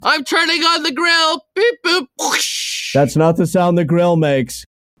I'm turning on the grill. Beep, boop, whoosh. That's not the sound the grill makes.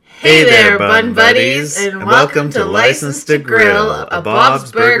 Hey there, Bun Buddies, and welcome to License to Grill, a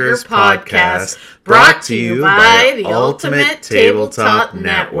Bob's Burgers podcast brought to you by the Ultimate Tabletop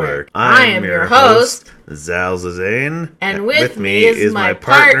Network. I am your host, Zal Zazane, and with me is my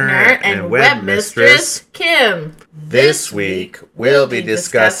partner and web mistress, Kim. This week, we'll be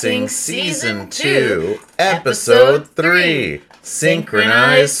discussing Season 2, Episode 3,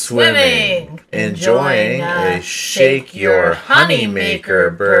 Synchronized Swimming. Enjoying a Shake Your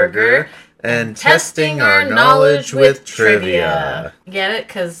Honeymaker burger and testing our knowledge with trivia. Get it?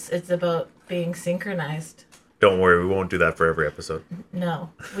 Because it's about being synchronized. Don't worry, we won't do that for every episode. No.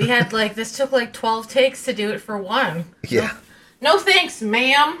 We had this took 12 takes to do it for one. Yeah. No thanks,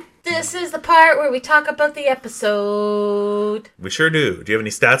 ma'am. This is the part where we talk about the episode. We sure do. Do you have any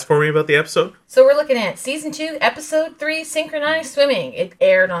stats for me about the episode? So we're looking at Season 2, Episode 3, Synchronized Swimming. It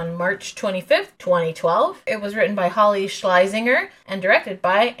aired on March 25th, 2012. It was written by Holly Schleisinger and directed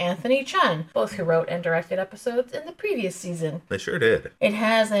by Anthony Chun, both who wrote and directed episodes in the previous season. They sure did. It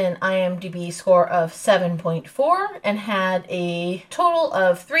has an IMDb score of 7.4 and had a total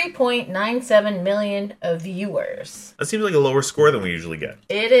of 3.97 million viewers. That seems like a lower score than we usually get.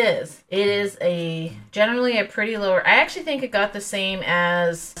 It is. It is generally a pretty lower. I actually think it got the same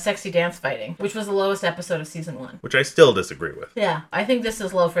as Sexy Dance Fighting, which was the lowest episode of Season 1. Which I still disagree with. Yeah, I think this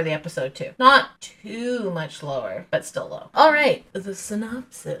is low for the episode too. Not too much lower, but still low. All right, the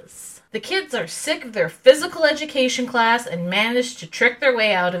synopsis. The kids are sick of their physical education class and manage to trick their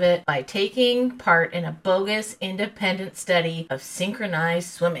way out of it by taking part in a bogus independent study of synchronized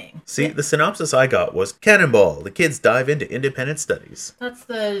swimming. See, the synopsis I got was Cannonball. The kids dive into independent studies. That's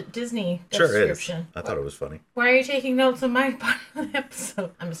the Disney Sure description. Is. I thought it was funny. Why are you taking notes on my part of the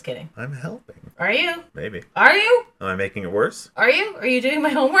episode? I'm just kidding. I'm helping. Are you? Maybe. Are you? Am I making it worse? Are you? Are you doing my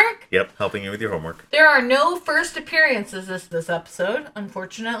homework? Yep, helping you with your homework. There are no first appearances this episode,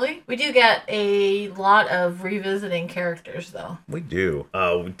 unfortunately. We do get a lot of revisiting characters, though. We do.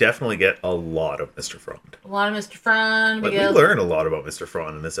 We definitely get a lot of Mr. Frond. A lot of Mr. Frond. We learn a lot about Mr.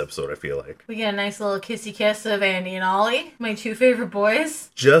 Frond in this episode, I feel like. We get a nice little kissy kiss of Andy and Ollie, my two favorite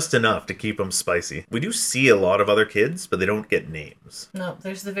boys. Just enough to keep them spicy. We do see a lot of other kids, but they don't get names. No,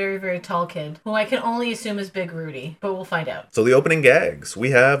 there's the very, very tall kid, who I can only assume is Big Rudy, but we'll find out. So the opening gags.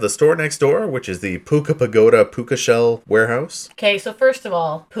 We have the store next door, which is the Puka Pagoda Puka Shell warehouse. Okay, so first of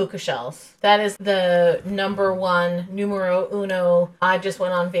all, puka shells. That is the numero uno. I just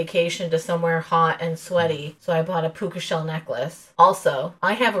went on vacation to somewhere hot and sweaty, so I bought a puka shell necklace. Also,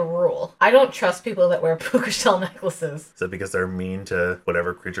 I have a rule. I don't trust people that wear puka shell necklaces. Is that because they're mean to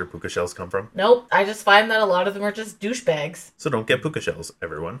whatever creature puka shells come from? Nope. I just find that a lot of them are just douchebags. So don't get puka shells,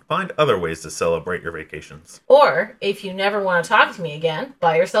 everyone. Find other ways to celebrate your vacations. Or, if you never want to talk to me again,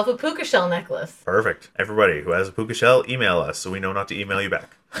 buy yourself a puka shell necklace. Perfect. Everybody who has a puka shell, email us so we know not to email you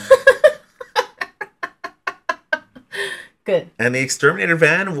back. Good. And the exterminator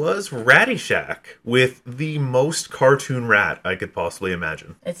van was Ratty Shack, with the most cartoon rat I could possibly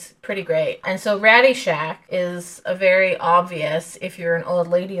imagine. It's pretty great. And so Ratty Shack is a very obvious, if you're an old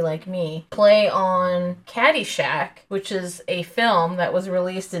lady like me, play on Caddyshack, which is a film that was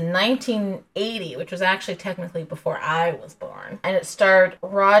released in 1980, which was actually technically before I was born. And it starred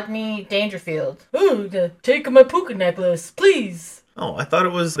Rodney Dangerfield. Ooh, take my puka necklace, please. Oh, I thought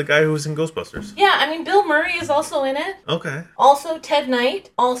it was the guy who was in Ghostbusters. Yeah, I mean, Bill Murray is also in it. Okay. Also, Ted Knight.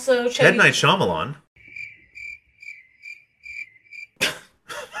 Also, Ted Knight Shyamalan.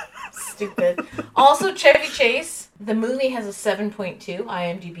 Stupid. Also, Chevy Chase. The movie has a 7.2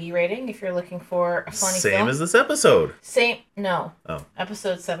 IMDb rating, if you're looking for a funny film. Same as this episode. No. Oh.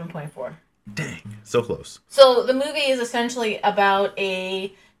 Episode 7.4. Dang. So close. So, the movie is essentially about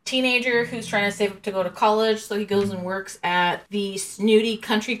a teenager who's trying to save up to go to college, so he goes and works at the snooty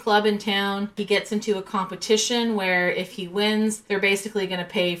country club in town. He gets into a competition where if he wins, they're basically going to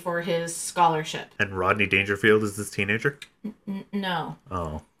pay for his scholarship. And Rodney Dangerfield is this teenager? No.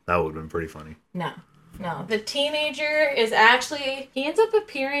 Oh, that would have been pretty funny. No. The teenager is actually, he ends up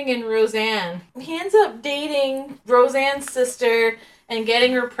appearing in Roseanne. He ends up dating Roseanne's sister and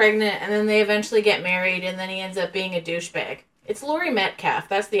getting her pregnant, and then they eventually get married, and then he ends up being a douchebag. It's Laurie Metcalf.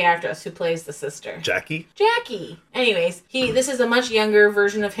 That's the actress who plays the sister. Jackie. Anyways, this is a much younger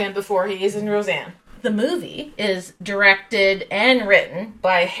version of him before he is in Roseanne. The movie is directed and written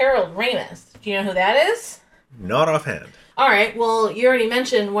by Harold Ramis. Do you know who that is? Not offhand. All right, well, you already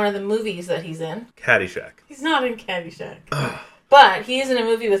mentioned one of the movies that he's in. Caddyshack. He's not in Caddyshack. But he's in a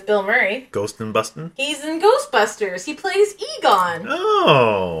movie with Bill Murray. Ghost and Bustin'? He's in Ghostbusters. He plays Egon.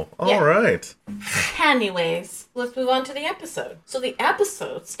 Oh, all right. Anyways, let's move on to the episode. So the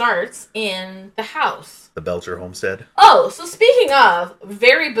episode starts in the house. The Belcher homestead. Oh, so speaking of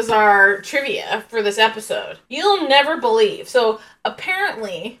very bizarre trivia for this episode, you'll never believe. So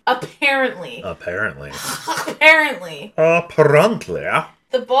apparently,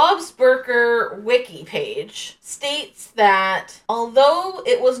 the Bob's Burger wiki page states that although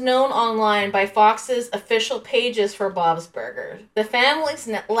it was known online by Fox's official pages for Bob's Burgers, the family's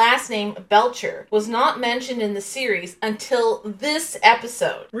last name, Belcher, was not mentioned in the series until this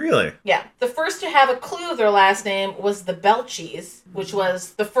episode. Really? Yeah. The first to have a clue of their last name was the Belchies, which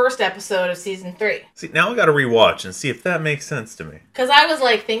was the first episode of season 3. See, now I gotta rewatch and see if that makes sense to me. Because I was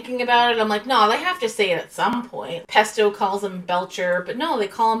like thinking about it, I'm like, no, they have to say it at some point. Pesto calls him Belcher, but no, they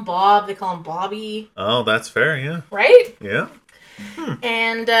call him Bob, they call him Bobby. Oh, that's fair, yeah. Right? Yeah.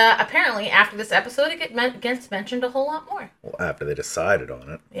 And apparently after this episode, it gets mentioned a whole lot more. Well, after they decided on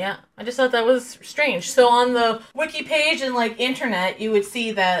it. Yeah, I just thought that was strange. So on the wiki page and like internet, you would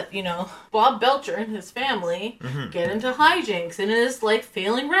see that, you know, Bob Belcher and his family get into hijinks in his like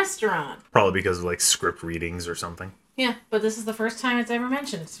failing restaurant. Probably because of like script readings or something. Yeah, but this is the first time it's ever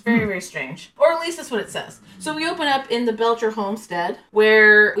mentioned. It's very, very strange. Or at least that's what it says. So we open up in the Belcher homestead,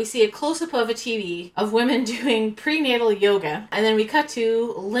 where we see a close-up of a TV of women doing prenatal yoga. And then we cut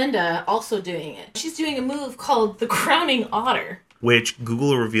to Linda also doing it. She's doing a move called the crowning otter. Which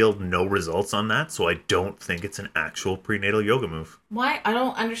Google revealed no results on that, so I don't think it's an actual prenatal yoga move. Why? I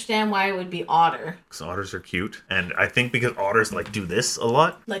don't understand why it would be otter. Because otters are cute. And I think because otters like do this a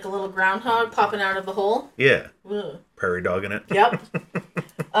lot. Like a little groundhog popping out of the hole? Yeah. Ugh. Prairie dog in it. Yep.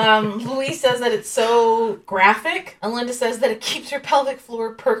 Louise says that it's so graphic, and Linda says that it keeps her pelvic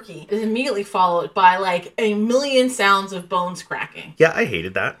floor perky. It's immediately followed by like a million sounds of bones cracking. Yeah, I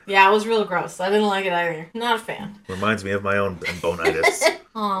hated that. Yeah, it was real gross. I didn't like it either. Not a fan. Reminds me of my own bonitis.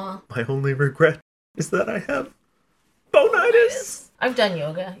 Aw. My only regret is that I have bonitis. I've done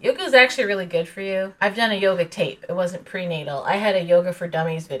yoga. Yoga is actually really good for you. I've done a yoga tape. It wasn't prenatal. I had a Yoga for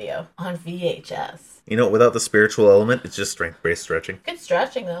Dummies video on VHS. You know, without the spiritual element, it's just strength-based stretching. Good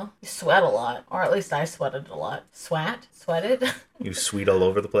stretching, though. You sweat a lot. Or at least I sweated a lot. Sweated? You sweet all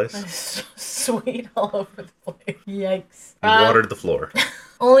over the place? Sweet all over the place. Yikes. You watered the floor.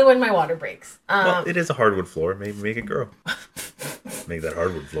 Only when my water breaks. Well, it is a hardwood floor. Maybe make it grow. Make that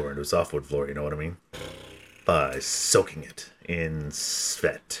hardwood floor into a softwood floor, you know what I mean? By soaking it in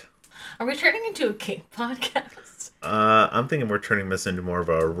sweat. Are we turning into a kink podcast? I'm thinking we're turning this into more of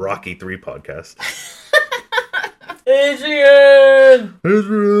a Rocky 3 podcast. Adrian!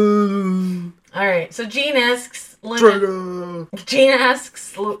 Alright, so Gene asks Linda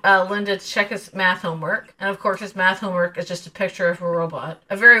to check his math homework. And of course his math homework is just a picture of a robot.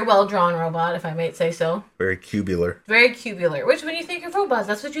 A very well-drawn robot, if I may say so. Very cubular. Very cubular. Which, when you think of robots,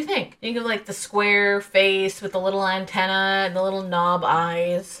 that's what you think. You think of like the square face with the little antenna and the little knob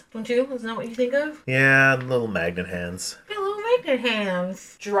eyes. Don't you? Isn't that what you think of? Yeah, little magnet hands. Yeah, little magnet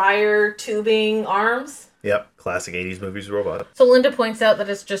hands. Dryer tubing arms. Yep, classic 80s movies robot. So Linda points out that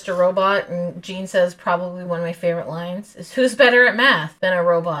it's just a robot, and Gene says probably one of my favorite lines is, who's better at math than a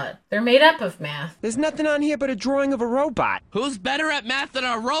robot? They're made up of math. There's nothing on here but a drawing of a robot. Who's better at math than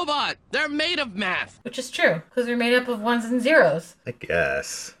a robot? They're made of math. Which is true, because they're made up of ones and zeros. I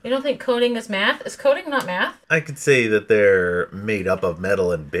guess. You don't think coding is math? Is coding not math? I could say that they're made up of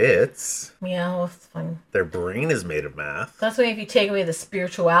metal and bits. Yeah, well, it's fine. Their brain is made of math. That's why if you take away the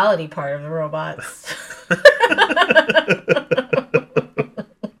spirituality part of the robots.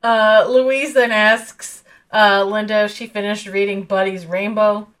 Louise then asks Linda if she finished reading Buddy's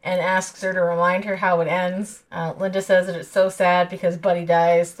Rainbow and asks her to remind her how it ends. Linda says that it's so sad because Buddy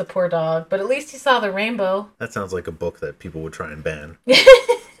dies, the poor dog, but at least he saw the rainbow. That sounds like a book that people would try and ban.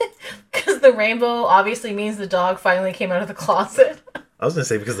 Because the rainbow obviously means the dog finally came out of the closet. I was going to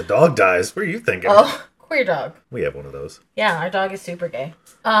say because the dog dies. What are you thinking? Oh, queer dog. We have one of those. Yeah, our dog is super gay.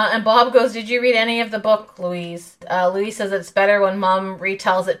 And Bob goes, did you read any of the book, Louise? Louise says it's better when Mom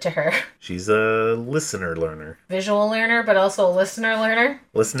retells it to her. She's a listener learner. Visual learner, but also a listener learner.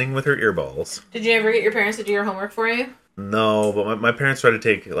 Listening with her earballs. Did you ever get your parents to do your homework for you? No, but my parents tried to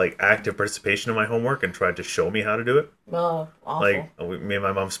take like active participation in my homework and tried to show me how to do it. Oh, awful. Like, me and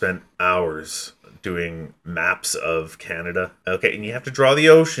my mom spent hours doing maps of Canada. Okay, and you have to draw the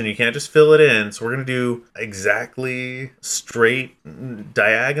ocean. You can't just fill it in. So we're going to do exactly straight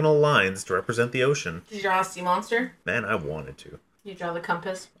diagonal lines to represent the ocean. Did you draw a sea monster? Man, I wanted to. You draw the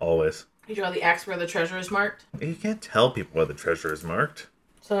compass? Always. You draw the X where the treasure is marked? You can't tell people where the treasure is marked.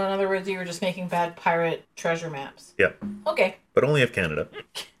 So in other words, you were just making bad pirate treasure maps. Yep. Okay. But only of Canada.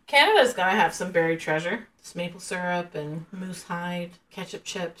 Canada's gotta have some buried treasure. It's maple syrup and moose hide, ketchup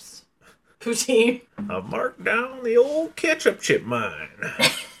chips, poutine. I've marked down the old ketchup chip mine.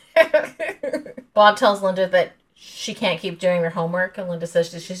 Bob tells Linda that she can't keep doing her homework, and Linda says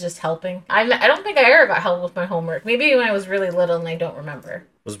she's just helping. I don't think I ever got help with my homework. Maybe when I was really little and I don't remember.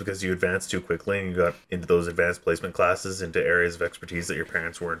 Was it because you advanced too quickly and you got into those advanced placement classes into areas of expertise that your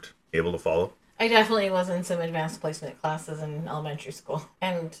parents weren't able to follow? I definitely was in some advanced placement classes in elementary school,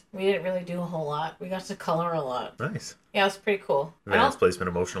 and we didn't really do a whole lot. We got to color a lot. Nice. Yeah, it was pretty cool. Advanced placement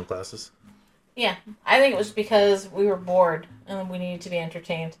emotional classes? Yeah, I think it was because we were bored and we needed to be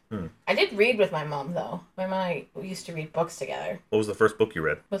entertained. I did read with my mom, though. My mom and I used to read books together. What was the first book you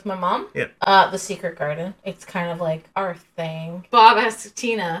read? With my mom? Yeah. The Secret Garden. It's kind of like our thing. Bob asks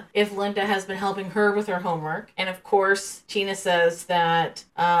Tina if Linda has been helping her with her homework. And of course, Tina says that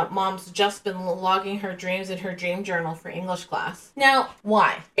Mom's just been logging her dreams in her dream journal for English class. Now,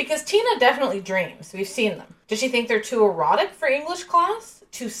 why? Because Tina definitely dreams. We've seen them. Does she think they're too erotic for English class?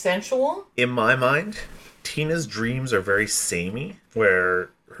 Too sensual? In my mind, Tina's dreams are very samey,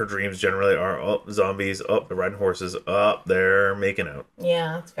 where her dreams generally are, zombies, they're riding horses, they're making out.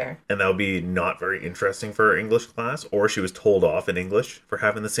 Yeah, that's fair. And that would be not very interesting for her English class, or she was told off in English for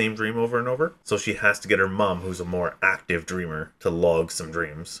having the same dream over and over. So she has to get her mom, who's a more active dreamer, to log some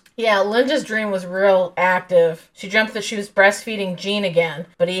dreams. Yeah, Linda's dream was real active. She dreamt that she was breastfeeding Gene again,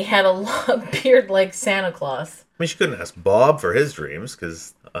 but he had a long beard like Santa Claus. I mean, she couldn't ask Bob for his dreams,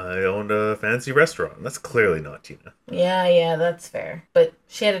 because I owned a fancy restaurant. That's clearly not Tina. Yeah, that's fair. But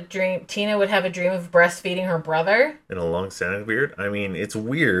she had a dream. Tina would have a dream of breastfeeding her brother. In a long Santa beard? I mean, it's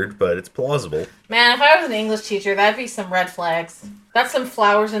weird, but it's plausible. Man, if I was an English teacher, that'd be some red flags. That's some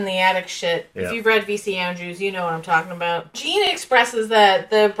flowers in the attic shit. Yeah. If you've read V.C. Andrews, you know what I'm talking about. Gene expresses that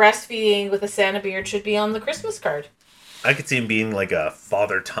the breastfeeding with a Santa beard should be on the Christmas card. I could see him being like a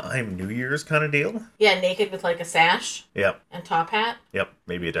Father Time New Year's kind of deal. Yeah, naked with like a sash. Yep. And top hat. Yep.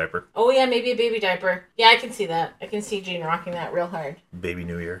 Maybe a diaper. Oh yeah, maybe a baby diaper. Yeah, I can see that. I can see Gene rocking that real hard. Baby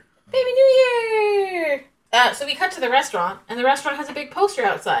New Year. Baby New Year! So we cut to the restaurant, and the restaurant has a big poster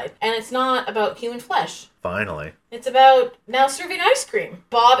outside. And it's not about human flesh. Finally. It's about now serving ice cream.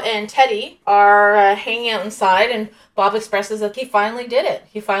 Bob and Teddy are hanging out inside, and Bob expresses that he finally did it.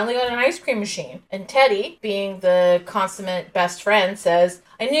 He finally got an ice cream machine. And Teddy, being the consummate best friend, says,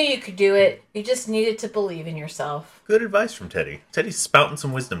 I knew you could do it. You just needed to believe in yourself. Good advice from Teddy. Teddy's spouting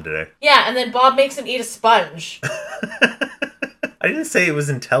some wisdom today. Yeah, and then Bob makes him eat a sponge. I didn't say it was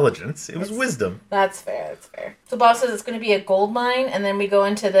intelligence. It was wisdom. That's fair. So Bob says it's going to be a gold mine, and then we go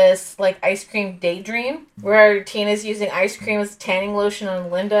into this, like, ice cream daydream, where Tina's using ice cream as tanning lotion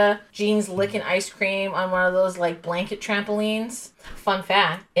on Linda. Gene's licking ice cream on one of those, like, blanket trampolines. Fun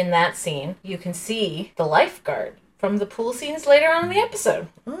fact, in that scene, you can see the lifeguard from the pool scenes later on in the episode.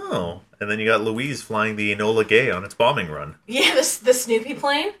 Oh. And then you got Louise flying the Enola Gay on its bombing run. Yeah, the Snoopy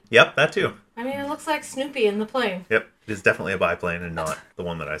plane. Yep, that too. I mean, it looks like Snoopy in the plane. Yep. It is definitely a biplane and not the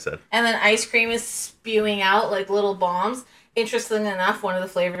one that I said. And then ice cream is spewing out like little bombs. Interestingly enough, one of the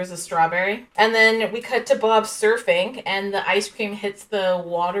flavors is strawberry. And then we cut to Bob surfing, and the ice cream hits the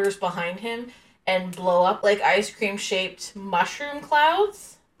waters behind him and blow up like ice cream shaped mushroom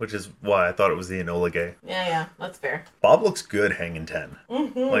clouds. Which is why I thought it was the Enola Gay. Yeah, that's fair. Bob looks good hanging 10.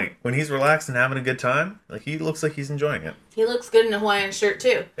 Mm-hmm. Like, when he's relaxed and having a good time, like, he looks like he's enjoying it. He looks good in a Hawaiian shirt,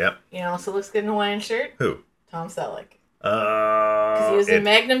 too. Yep. You know, also looks good in a Hawaiian shirt? Who? Tom Selleck. Because he was in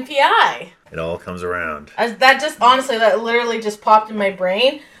Magnum P.I. It all comes around. That literally just popped in my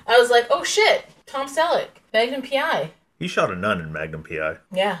brain. I was like, oh shit, Tom Selleck, Magnum P.I. He shot a nun in Magnum P.I.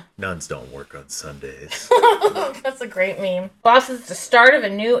 Yeah. Nuns don't work on Sundays. That's a great meme. Boss is the start of a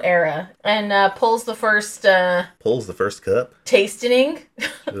new era and pulls the first... Pulls the first cup? Tasting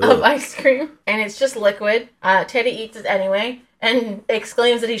of ice cream. And it's just liquid. Teddy eats it anyway and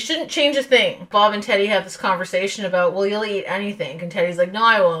exclaims that he shouldn't change a thing. Bob and Teddy have this conversation about, well, you'll eat anything. And Teddy's like, no,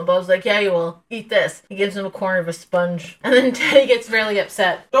 I won't. Bob's like, yeah, you will. Eat this. He gives him a corner of a sponge. And then Teddy gets really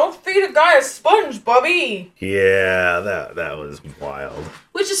upset. Don't feed a guy a sponge, Bobby! Yeah, that was wild.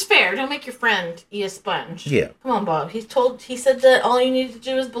 Which is fair. Don't make your friend eat a sponge. Yeah. Come on, Bob. He said that all you needed to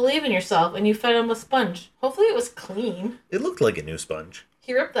do was believe in yourself, and you fed him a sponge. Hopefully it was clean. It looked like a new sponge.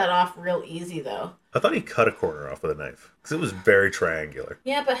 He ripped that off real easy, though. I thought he cut a corner off with a knife because it was very triangular.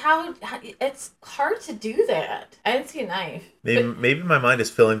 Yeah, but how it's hard to do that. I didn't see a knife. Maybe my mind is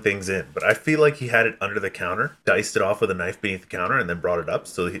filling things in, but I feel like he had it under the counter, diced it off with a knife beneath the counter, and then brought it up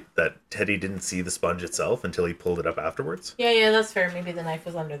so that Teddy didn't see the sponge itself until he pulled it up afterwards. Yeah, that's fair. Maybe the knife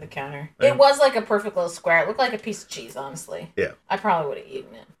was under the counter. It was like a perfect little square. It looked like a piece of cheese, honestly. Yeah. I probably would have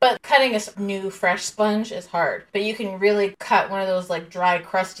eaten it. But cutting a new, fresh sponge is hard. But you can really cut one of those like dry,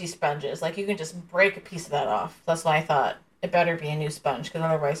 crusty sponges. Like you can just break a piece of that off. That's why I thought it better be a new sponge, because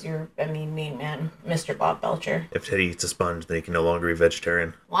otherwise you're a mean man, Mr. Bob Belcher. If Teddy eats a sponge, then he can no longer be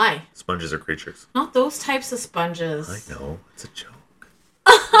vegetarian. Why? Sponges are creatures. Not those types of sponges. I know. It's a joke.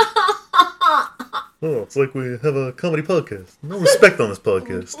 Oh, it's like we have a comedy podcast. No respect on this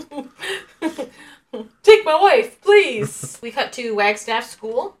podcast. Take my wife, please. We cut to Wagstaff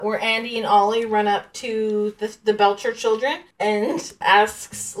School, where Andy and Ollie run up to the Belcher children and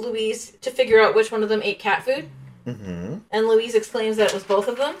asks Louise to figure out which one of them ate cat food. Mm-hmm. And Louise exclaims that it was both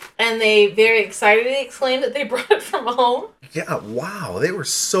of them. And they very excitedly exclaim that they brought it from home. Yeah, wow. They were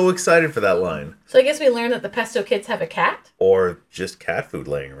so excited for that line. So I guess we learned that the Pesto kids have a cat. Or just cat food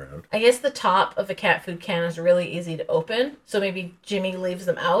laying around. I guess the top of a cat food can is really easy to open. So maybe Jimmy leaves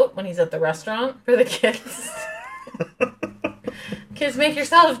them out when he's at the restaurant for the kids. Kids, make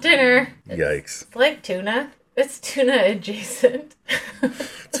yourself dinner. Yikes. It's like tuna. It's tuna adjacent.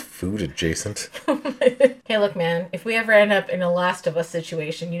 It's food adjacent. Hey, look, man. If we ever end up in a Last of Us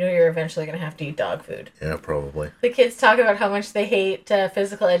situation, you know you're eventually going to have to eat dog food. Yeah, probably. The kids talk about how much they hate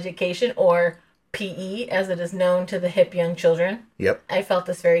physical education, or PE, as it is known to the hip young children. Yep. I felt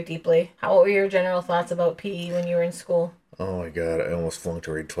this very deeply. What were your general thoughts about PE when you were in school? Oh my god, I almost flunked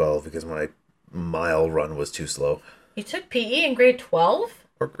to grade 12 because my mile run was too slow. You took PE in grade 12?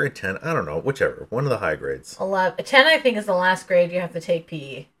 Or grade 10, I don't know, whichever. One of the high grades. 10, I think, is the last grade you have to take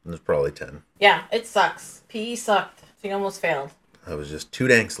PE. It was probably 10. Yeah, it sucks. PE sucked. So you almost failed. I was just too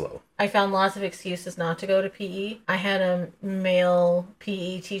dang slow. I found lots of excuses not to go to PE. I had a male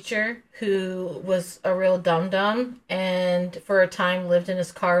PE teacher who was a real dum-dum, and for a time lived in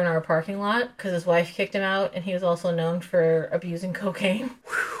his car in our parking lot because his wife kicked him out, and he was also known for abusing cocaine.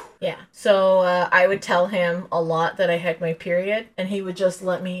 Yeah. So I would tell him a lot that I had my period, and he would just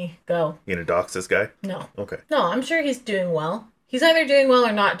let me go. You gonna dox this guy? No. Okay. No, I'm sure he's doing well. He's either doing well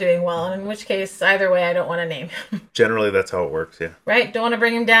or not doing well, and in which case, either way, I don't want to name him. Generally, that's how it works, yeah. Right? Don't want to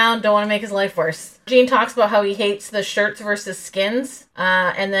bring him down, don't want to make his life worse. Gene talks about how he hates the shirts versus skins,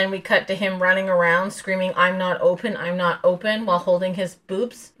 and then we cut to him running around screaming, I'm not open, while holding his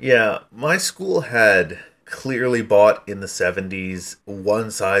boobs. Yeah, my school had clearly bought in the 70s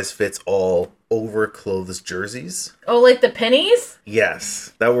one-size-fits-all over-clothes jerseys. Oh, like the pennies?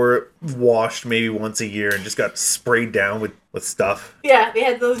 Yes, that were washed maybe once a year and just got sprayed down with stuff. Yeah, they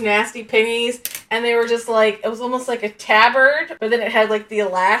had those nasty pennies, and they were just like, it was almost like a tabard, but then it had like the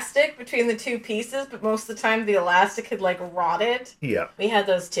elastic between the two pieces, but most of the time the elastic had like rotted. Yeah. We had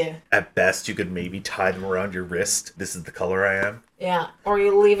those too. At best, you could maybe tie them around your wrist. This is the color I am. Yeah, or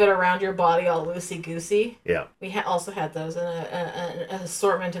you leave it around your body all loosey-goosey. Yeah. We also had those in an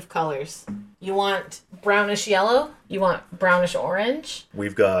assortment of colors. You want brownish yellow? You want brownish orange?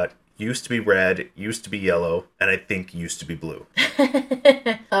 We've got used to be red, used to be yellow, and I think used to be blue.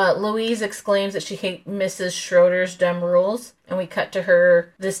 Louise exclaims that she hates Mrs. Schroeder's dumb rules. And we cut to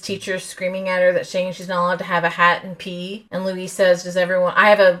her, this teacher screaming at her that saying she's not allowed to have a hat and pee. And Louise says, does everyone... I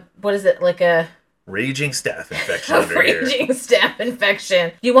have a... What is it? Like a... Raging staph infection A under here. raging staph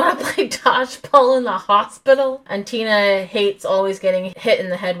infection. You want to play dodgeball in the hospital? And Tina hates always getting hit in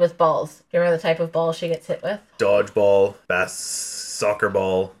the head with balls. Do you remember the type of ball she gets hit with? Dodgeball, soccer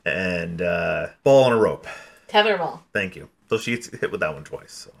ball, and ball on a rope. Tetherball. Thank you. So she gets hit with that one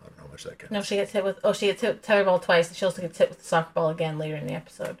twice. So I don't know how much that counts. No, she gets hit with... Oh, she gets hit with tetherball twice. And she also gets hit with the soccer ball again later in the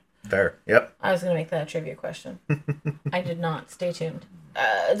episode. Fair. Yep. I was going to make that a trivia question. I did not. Stay tuned.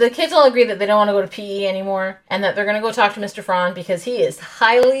 The kids all agree that they don't want to go to PE anymore and that they're going to go talk to Mr. Frann because he is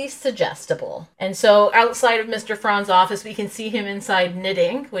highly suggestible. And so outside of Mr. Frann's office, we can see him inside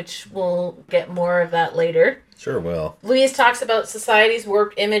knitting, which we'll get more of that later. Sure will. Louise talks about society's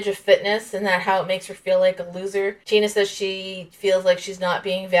warped image of fitness and that how it makes her feel like a loser. Gina says she feels like she's not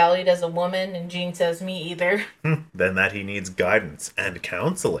being valued as a woman, and Jean says, me either. Then that he needs guidance and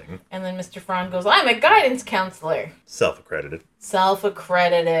counseling. And then Mr. Frann goes, I'm a guidance counselor. Self-accredited.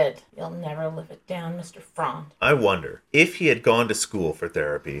 Self-accredited. You'll never live it down, Mr. Frann. I wonder, if he had gone to school for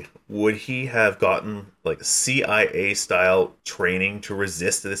therapy, would he have gotten like CIA-style training to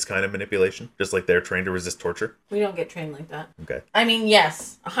resist this kind of manipulation? Just like they're trained to resist torture? We don't get trained like that. Okay. I mean,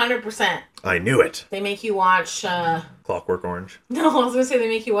 yes. 100%. I knew it. They make you watch, Clockwork Orange. No, I was going to say they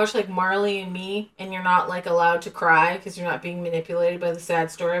make you watch, like, Marley and Me, and you're not, like, allowed to cry because you're not being manipulated by the sad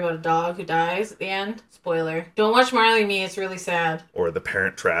story about a dog who dies at the end. Spoiler. Don't watch Marley and Me, it's really sad. Or The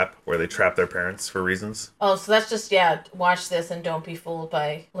Parent Trap, where they trap their parents for reasons. Oh, so that's just, watch this and don't be fooled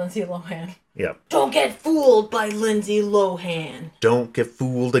by Lindsay Lohan. Yep. Don't get fooled by Lindsay Lohan. Don't get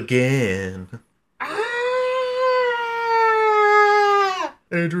fooled again.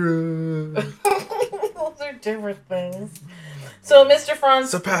 Adrian. Those are different things. So, Mr. Franz...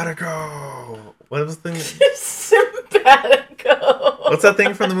 Simpatico. What was the thing? Simpatico. What's that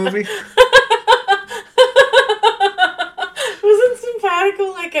thing from the movie? Wasn't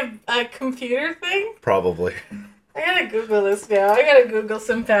Simpatico like a computer thing? Probably. I gotta Google this now. I gotta Google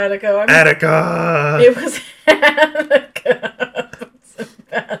Simpatico. Attica! It was Attica.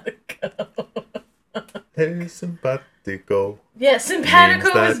 Simpatico. Hey, Simpatico. Yeah, Simpatico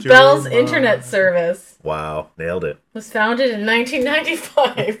Means was that Bell's you're internet service. Wow, nailed it. Was founded in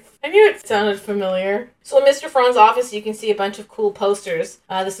 1995. I knew it sounded familiar. So in Mr. Fran's office, you can see a bunch of cool posters.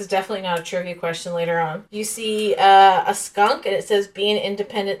 This is definitely not a trivia question later on. You see a skunk, and it says, be an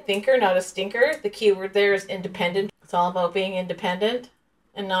independent thinker, not a stinker. The key word there is independent. It's all about being independent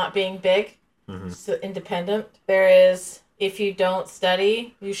and not being big. Mm-hmm. So independent. There is, if you don't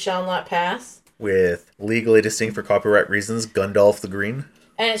study, you shall not pass. With legally distinct for copyright reasons, Gundalf the Green.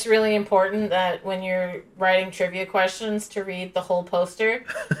 And it's really important that when you're writing trivia questions to read the whole poster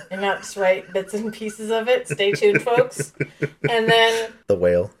and not just write bits and pieces of it. Stay tuned, folks. And then... The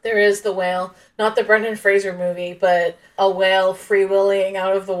whale. There is the whale. Not the Brendan Fraser movie, but a whale freewheeling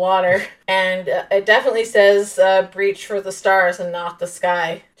out of the water. And it definitely says breach for the stars and not the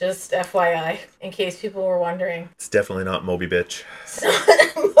sky. Just FYI, in case people were wondering. It's definitely not Moby Bitch. It's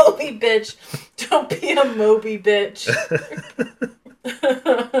not Moby Bitch. Don't be a Moby Bitch.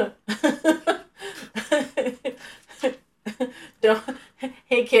 Don't,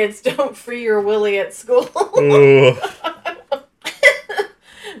 hey kids, don't free your willy at school.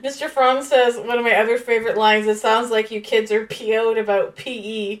 Mr. Franz says, one of my other favorite lines, it sounds like you kids are PO'd about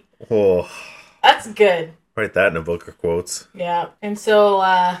PE. Oh. That's good. Write that in a book of quotes. Yeah. And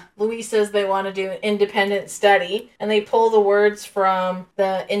so Louise says they want to do an independent study, and they pull the words from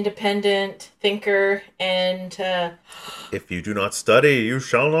the independent thinker and... if you do not study, you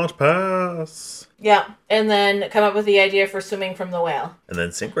shall not pass. Yeah. And then come up with the idea for swimming from the whale. And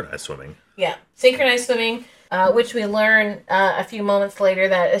then synchronized swimming. Yeah. Synchronized swimming, which we learn a few moments later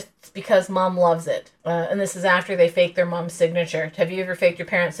that it's because mom loves it. And this is after they fake their mom's signature. Have you ever faked your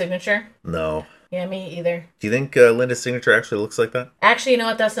parents' signature? No. Yeah, me either. Do you think Linda's signature actually looks like that? Actually, you know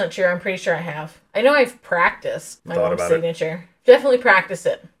what? That's not true. I'm pretty sure I have. I know I've practiced my mom's about signature. Definitely practice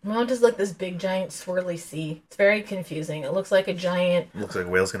it. Mom does like this big, giant, swirly C. It's very confusing. It looks like a giant... Looks like a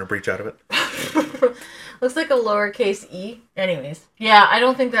whale's gonna breach out of it. Looks like a lowercase e. Anyways. Yeah, I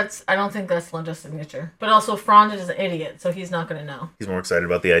don't think that's Linda's signature. But also, Franz is an idiot, so he's not gonna know. He's more excited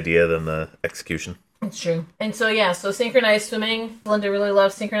about the idea than the execution. It's true. And so, yeah, so synchronized swimming. Linda really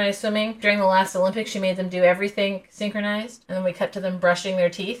loves synchronized swimming. During the last Olympics, she made them do everything synchronized. And then we cut to them brushing their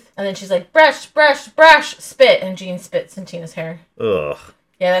teeth. And then she's like, brush, brush, brush, spit. And Jean spits in Tina's hair. Ugh.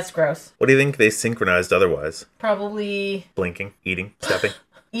 Yeah, that's gross. What do you think they synchronized otherwise? Probably... Blinking, eating, stepping.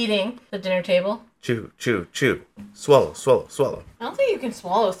 Eating the dinner table. Chew, chew, chew. Swallow, swallow, swallow. I don't think you can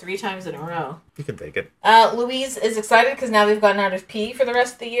swallow 3 times in a row. You can fake it. Louise is excited because now they've gotten out of pee for the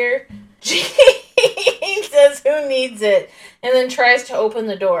rest of the year. Jean says, who needs it? And then tries to open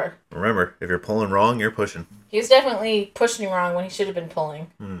the door. Remember, if you're pulling wrong, you're pushing. He was definitely pushing wrong when he should have been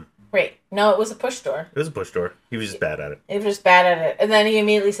pulling. Wait, no, it was a push door. It was a push door. He was just bad at it. He was just bad at it. And then he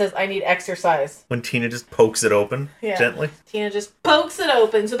immediately says, I need exercise. When Tina just pokes it open, gently. Tina just pokes it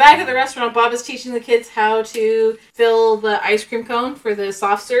open. So back at the restaurant, Bob is teaching the kids how to fill the ice cream cone for the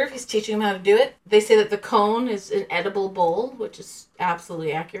soft serve. He's teaching them how to do it. They say that the cone is an edible bowl, which is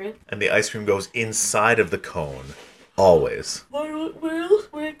absolutely accurate. And the ice cream goes inside of the cone. Always. Where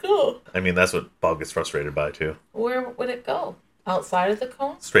else would it go? I mean, that's what Bob gets frustrated by, too. Where would it go? Outside of the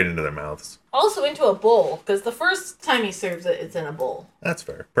cone? Straight into their mouths. Also into a bowl, because the first time he serves it, it's in a bowl. That's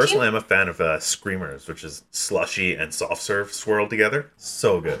fair. Personally, I'm a fan of Screamers, which is slushy and soft serve swirled together.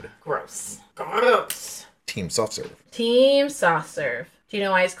 So good. Gross. Gross. Team soft serve. Team soft serve. Do you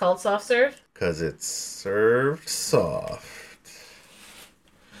know why it's called soft serve? Because it's served soft.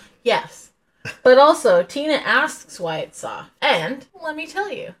 Yes. But also, Tina asks why it's soft. And let me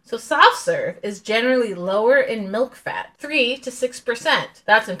tell you. So soft serve is generally lower in milk fat, 3 to 6%.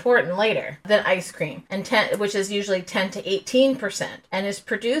 That's important later than ice cream, and which is usually 10 to 18%, and is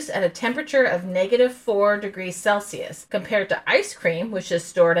produced at a temperature of -4 degrees Celsius, compared to ice cream, which is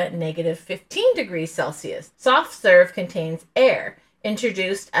stored at -15 degrees Celsius. Soft serve contains air,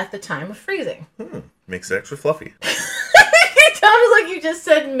 introduced at the time of freezing. Makes it extra fluffy. It sounded like you just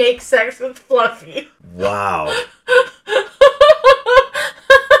said make sex with Fluffy. Wow.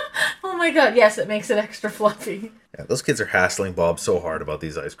 Oh my god, yes, it makes it extra fluffy. Yeah, those kids are hassling Bob so hard about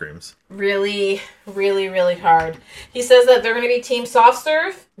these ice creams. Really, really, really hard. He says that they're going to be team soft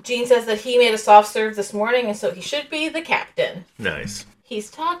serve. Gene says that he made a soft serve this morning, and so he should be the captain. Nice. He's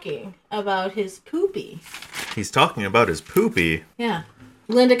talking about his poopy. He's talking about his poopy. Yeah.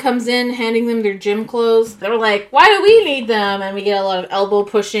 Linda comes in, handing them their gym clothes. They're like, why do we need them? And we get a lot of elbow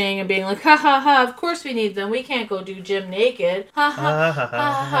pushing and being like, ha ha ha, of course we need them. We can't go do gym naked. Ha ha ha ha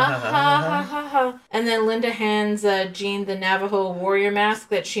ha ha ha ha. And then Linda hands Gene the Navajo warrior mask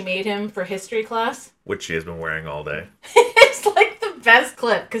that she made him for history class. Which she has been wearing all day. It's like the best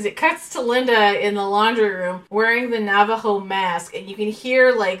clip because it cuts to Linda in the laundry room wearing the Navajo mask, and you can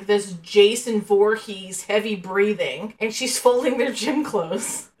hear like this Jason Voorhees heavy breathing, and she's folding their gym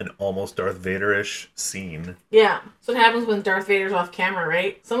clothes. An almost Darth Vader-ish scene. Yeah. So what happens when Darth Vader's off camera,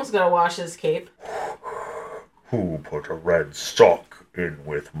 right? Someone's got to wash his cape. Who put a red sock in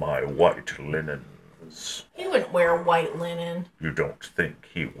with my white linens? He wouldn't wear white linen. You don't think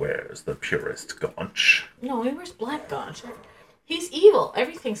he wears the purest gaunch? No, he wears black gaunch. He's evil.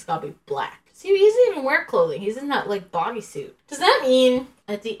 Everything's got to be black. See, he doesn't even wear clothing. He's in that, like, bodysuit. Does that mean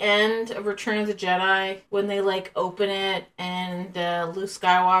at the end of Return of the Jedi, when they, like, open it and Luke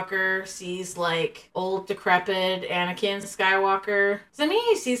Skywalker sees, like, old, decrepit Anakin Skywalker, does that mean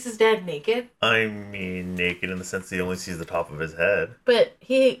he sees his dad naked? I mean, naked in the sense that he only sees the top of his head. But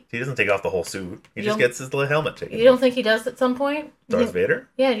he doesn't take off the whole suit. He just gets his little helmet taken. You don't think he does at some point? Darth Vader?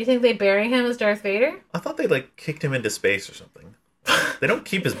 Yeah, do you think they bury him as Darth Vader? I thought they, like, kicked him into space or something. They don't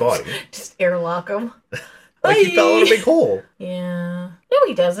keep his body. Just airlock him. Like, he fell in a big hole. Yeah. No,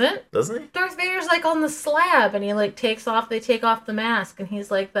 he doesn't. Doesn't he? Darth Vader's like on the slab and he like they take off the mask and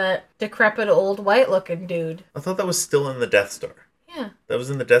he's like that decrepit old white looking dude. I thought that was still in the Death Star. Yeah. That was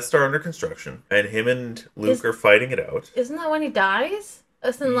in the Death Star under construction. And him and Luke are fighting it out. Isn't that when he dies?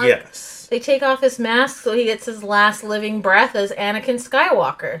 Isn't like, yes. They take off his mask so he gets his last living breath as Anakin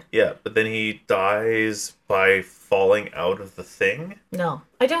Skywalker. Yeah, but then he dies by falling out of the thing? No,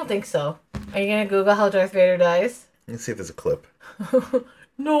 I don't think so. Are you going to Google how Darth Vader dies? Let's see if there's a clip.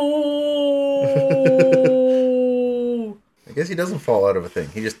 No! I guess he doesn't fall out of a thing.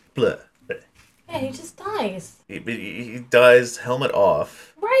 He just... Bleh. Yeah, he just dies. He dies helmet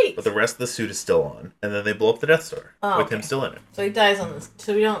off. Right. But the rest of the suit is still on. And then they blow up the Death Star with him still in it. So he dies on this.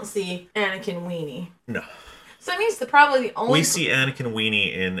 So we don't see Anakin Weenie. No. So that means probably the only... We see Anakin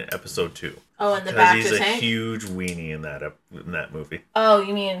Weenie in episode 2. Oh, in the back because of he's a tank? huge weenie in that movie. Oh,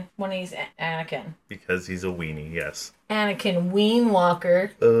 you mean when he's Anakin. Because he's a weenie, yes. Anakin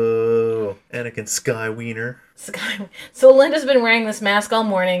Weenwalker. Oh, Anakin Sky Wiener. So Linda's been wearing this mask all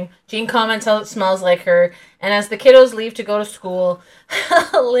morning. Jean comments how it smells like her. And as the kiddos leave to go to school,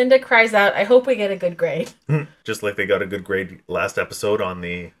 Linda cries out, I hope we get a good grade. Just like they got a good grade last episode on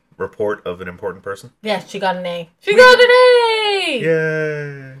the report of an important person. Yeah, she got an A. She got an A!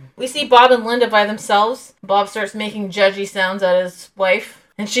 Yay! We see Bob and Linda by themselves. Bob starts making judgy sounds at his wife.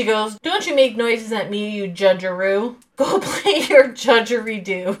 And she goes, don't you make noises at me, you judgeroo. Go play your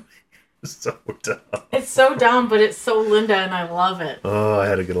judgery-do. So dumb. It's so dumb, but it's so Linda, and I love it. Oh, I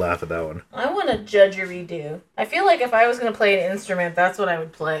had a good laugh at that one. I want a judgery-do. I feel like if I was going to play an instrument, that's what I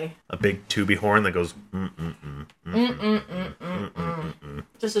would play. A big tubby horn that goes...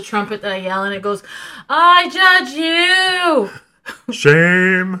 Just a trumpet that I yell, and it goes, I judge you!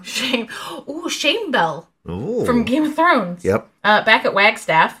 Shame! Shame. Ooh, Shame Bell. Ooh. From Game of Thrones. Yep. Back at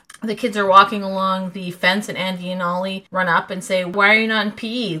Wagstaff, the kids are walking along the fence, and Andy and Ollie run up and say, why are you not in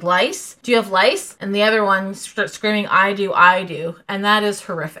PE? Lice? Do you have lice? And the other one starts screaming, I do, I do. And that is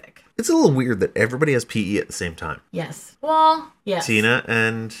horrific. It's a little weird that everybody has PE at the same time. Yes. Well, yes. Tina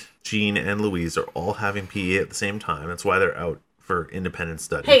and Jean and Louise are all having PE at the same time. That's why they're out for independent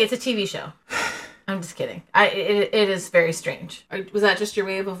study. Hey, it's a TV show. I'm just kidding. It is very strange. Was that just your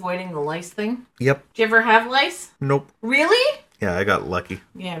way of avoiding the lice thing? Yep. Did you ever have lice? Nope. Really? Yeah, I got lucky.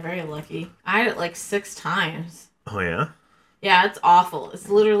 Yeah, very lucky. I had it like 6 times. Oh, yeah? Yeah, it's awful. It's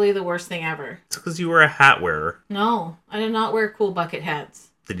literally the worst thing ever. It's because you were a hat wearer. No, I did not wear cool bucket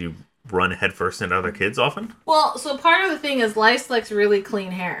hats. Did you run headfirst into other kids often? Well, so part of the thing is lice likes really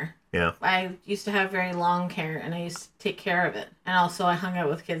clean hair. Yeah. I used to have very long hair, and I used to take care of it. And also, I hung out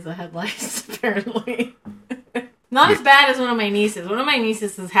with kids that had lice, apparently. Not as bad as one of my nieces. One of my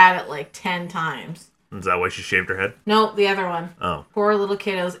nieces has had it like 10 times. Is that why she shaved her head? No, the other one. Oh. Poor little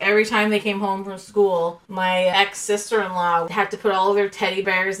kiddos. Every time they came home from school, my ex-sister-in-law had to put all their teddy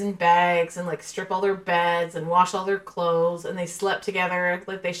bears in bags and like strip all their beds and wash all their clothes, and they slept together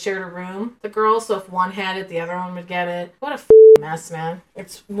like they shared a room. The girls, so if one had it, the other one would get it. What a mess, man.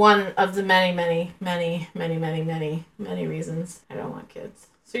 It's one of the many reasons I don't want kids.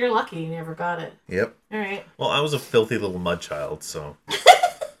 So you're lucky you never got it. Yep. All right. Well, I was a filthy little mud child, so...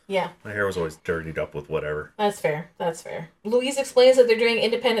 Yeah. My hair was always dirtied up with whatever. That's fair. That's fair. Louise explains that they're doing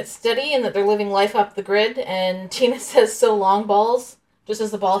independent study and that they're living life off the grid. And Tina says, so long balls, just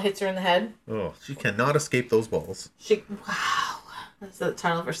as the ball hits her in the head. Oh, she cannot escape those balls. Wow. That's the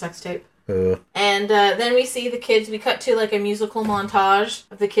title of her sex tape. And then we see the kids, we cut to like a musical montage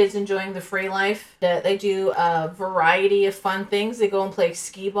of the kids enjoying the free life. They do a variety of fun things. They go and play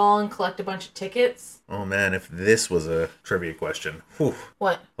skee ball and collect a bunch of tickets. Oh man, if this was a trivia question, whew,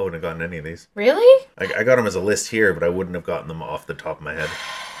 What? I wouldn't have gotten any of these. Really? I got them as a list here, but I wouldn't have gotten them off the top of my head.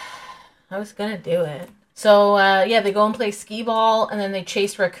 I was gonna do it. So, they go and play skee ball, and then they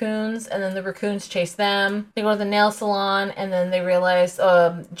chase raccoons, and then the raccoons chase them. They go to the nail salon, and then they realize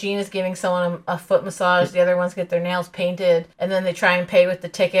Jean is giving someone a foot massage. The other ones get their nails painted, and then they try and pay with the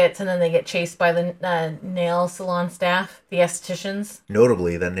tickets, and then they get chased by the nail salon staff, the estheticians.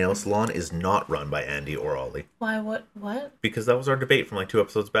 Notably, that nail salon is not run by Andy or Ollie. Why, what? Because that was our debate from like 2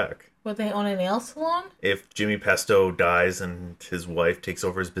 episodes back. Would they own a nail salon? If Jimmy Pesto dies and his wife takes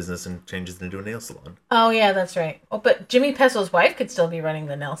over his business and changes it into a nail salon. Oh, yeah, that's right. Oh, but Jimmy Pesto's wife could still be running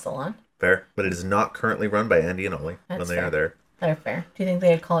the nail salon. Fair. But it is not currently run by Andy and Ollie when they are there. They're fair. Do you think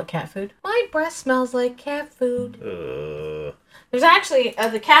they'd call it cat food? My breath smells like cat food. There's actually,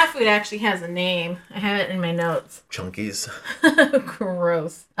 the cat food actually has a name. I have it in my notes. Chunkies.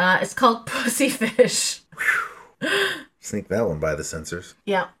 Gross. It's called pussyfish. Sneak that one by the censors.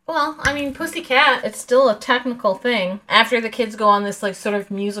 Yeah. Well, I mean, Pussycat, it's still a technical thing. After the kids go on this, like, sort of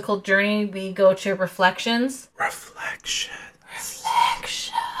musical journey, we go to reflections. Reflections.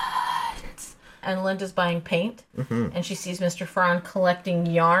 And Linda's buying paint. Mm-hmm. And she sees Mr. Franz collecting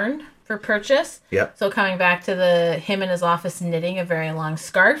yarn for purchase. Yep. So coming back to him in his office knitting a very long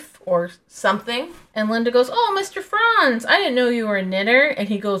scarf or something. And Linda goes, oh, Mr. Franz, I didn't know you were a knitter. And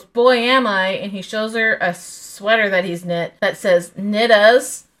he goes, boy, am I. And he shows her a sweater that he's knit that says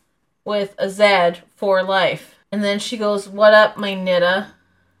Knittas with a Z for life. And then she goes, what up, my Knitta?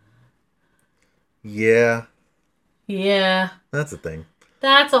 Yeah. Yeah. That's a thing.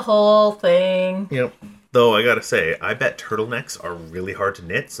 That's a whole thing. Yep. Though, I gotta say, I bet turtlenecks are really hard to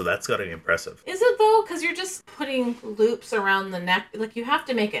knit, so that's gotta be impressive. Is it though? Because you're just putting loops around the neck. Like, you have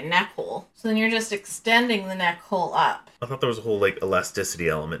to make a neck hole. So then you're just extending the neck hole up. I thought there was a whole, like, elasticity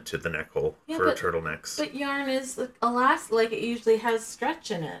element to the neck hole for turtlenecks. But yarn is elastic. Like, it usually has stretch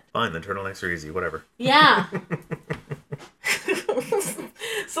in it. Fine, then turtlenecks are easy. Whatever. Yeah.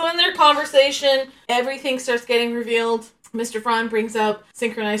 So in their conversation, everything starts getting revealed. Mr. Franz brings up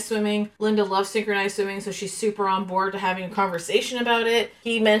synchronized swimming. Linda loves synchronized swimming, so she's super on board to having a conversation about it.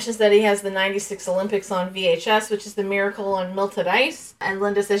 He mentions that he has the 96 Olympics on VHS, which is The Miracle on Melted Ice. And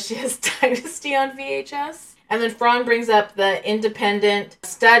Linda says she has Dynasty on VHS. And then Franz brings up the independent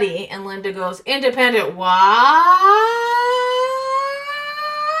study, and Linda goes, independent what?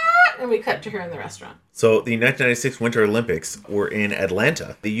 And we cut to her in the restaurant. So the 1996 Winter Olympics were in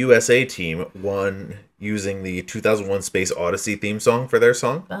Atlanta. The USA team won using the 2001 Space Odyssey theme song for their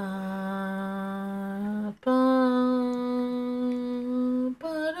song.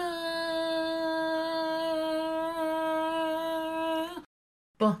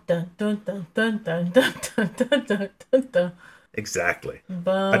 Exactly.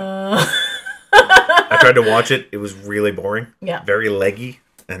 I tried to watch it. It was really boring. Yeah. Very leggy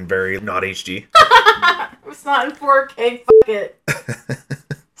and very not HD. It's not in 4K. Fuck it.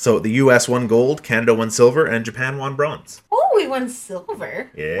 So the US won gold, Canada won silver, and Japan won bronze. Oh, we won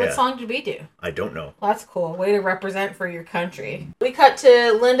silver. Yeah. What song did we do? I don't know. Well, that's cool. Way to represent for your country. We cut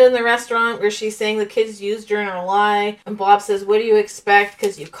to Linda in the restaurant where she's saying the kids used her in her lie. And Bob says, what do you expect?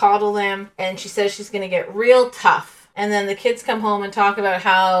 Because you coddle them. And she says she's going to get real tough. And then the kids come home and talk about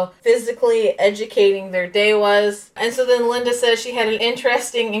how physically educating their day was. And so then Linda says she had an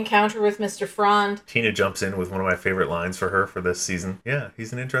interesting encounter with Mr. Franz. Tina jumps in with one of my favorite lines for her for this season. Yeah,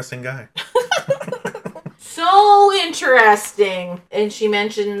 he's an interesting guy. so interesting. And she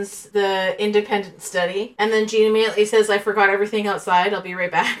mentions the independent study. And then Jean immediately says, I forgot everything outside. I'll be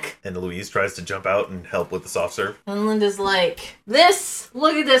right back. And Louise tries to jump out and help with the soft serve. And Linda's like,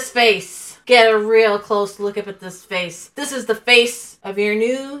 look at this face. Get a real close look up at this face. This is the face of your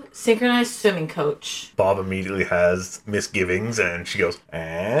new synchronized swimming coach. Bob immediately has misgivings and she goes,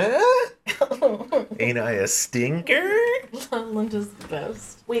 eh? Ain't I a stinker? Linda's the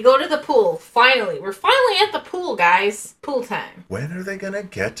best. We go to the pool. Finally. We're finally at the pool, guys. Pool time. When are they gonna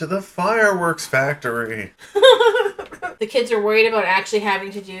get to the fireworks factory? The kids are worried about actually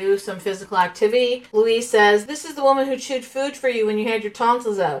having to do some physical activity. Louise says, this is the woman who chewed food for you when you had your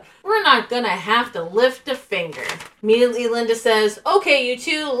tonsils out. We're not gonna have to lift a finger. Immediately Linda says, okay, you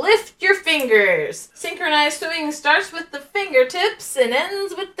two, lift your fingers. Synchronized swimming starts with the fingertips and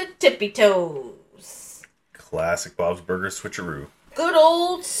ends with the tippy toes. Classic Bob's Burgers switcheroo. Good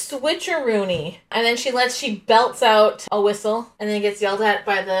old switcheroony. And then she belts out a whistle and then gets yelled at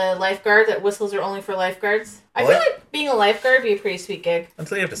by the lifeguard that whistles are only for lifeguards. I feel like being a lifeguard would be a pretty sweet gig.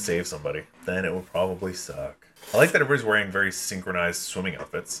 Until you have to save somebody. Then it will probably suck. I like that everybody's wearing very synchronized swimming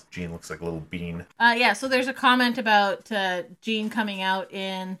outfits. Jean looks like a little bean. Yeah, so there's a comment about Jean coming out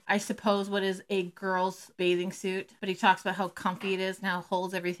in, I suppose, what is a girl's bathing suit. But he talks about how comfy it is and how it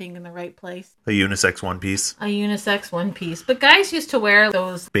holds everything in the right place. A unisex one piece. A unisex one piece. But guys used to wear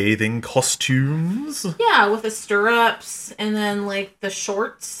those bathing costumes. Yeah, with the stirrups and then like the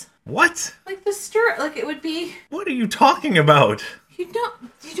shorts. What? Like the stirrup, like it would be... What are you talking about? You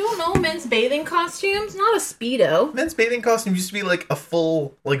don't know men's bathing costumes? Not a Speedo. Men's bathing costume used to be like a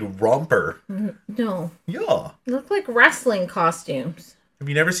full, like, romper. No. Yeah. They look like wrestling costumes. Have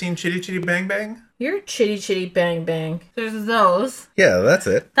you never seen Chitty Chitty Bang Bang? You're Chitty Chitty Bang Bang. There's those. Yeah, that's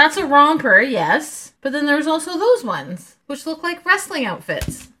it. That's a romper, yes. But then there's also those ones, which look like wrestling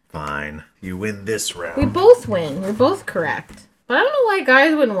outfits. Fine. You win this round. We both win. We're both correct. But I don't know why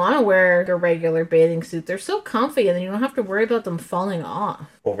guys wouldn't want to wear a regular bathing suit. They're so comfy and then you don't have to worry about them falling off.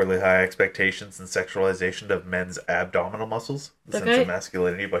 Overly high expectations and sexualization of men's abdominal muscles. The sense of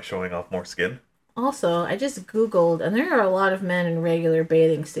masculinity by showing off more skin. Also, I just Googled and there are a lot of men in regular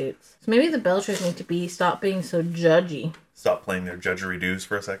bathing suits. So maybe the Belchers need to stop being so judgy. Stop playing their judgery-doos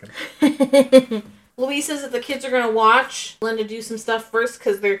for a second. Louise says that the kids are going to watch Linda do some stuff first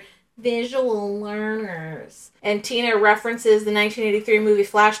because they're visual learners. And Tina references the 1983 movie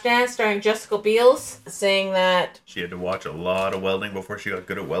Flashdance starring Jessica Biel, saying that she had to watch a lot of welding before she got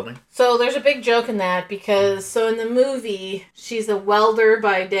good at welding. So there's a big joke in that because in the movie she's a welder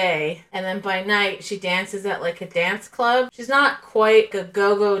by day and then by night she dances at like a dance club. She's not quite a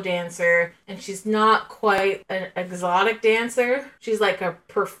go-go dancer and she's not quite an exotic dancer. She's like a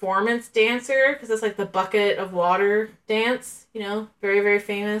performance dancer because it's like the bucket of water dance, you know, very, very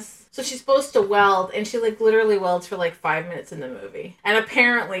famous. So she's supposed to weld and she like literally welds for like 5 minutes in the movie. And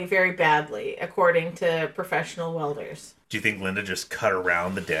apparently very badly, according to professional welders. Do you think Linda just cut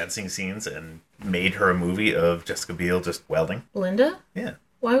around the dancing scenes and made her a movie of Jessica Biel just welding? Linda? Yeah.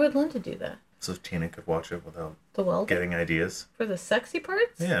 Why would Linda do that? So Tina could watch it without getting ideas. For the sexy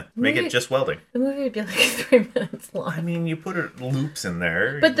parts? Yeah. Make it just welding. The movie would be like 3 minutes long. I mean, you put her loops in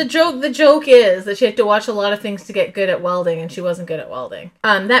there. But the joke is that she had to watch a lot of things to get good at welding, and she wasn't good at welding.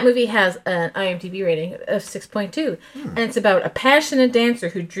 That movie has an IMDb rating of 6.2, and it's about a passionate dancer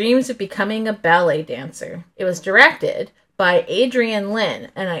who dreams of becoming a ballet dancer. It was directed by Adrian Lyne,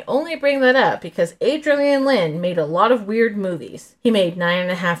 and I only bring that up because Adrian Lyne made a lot of weird movies. He made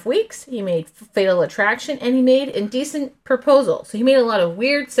 9.5 Weeks, he made Fatal Attraction, and he made Indecent Proposal. So he made a lot of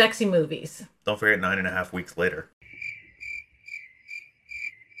weird, sexy movies. Don't forget 9.5 Weeks Later.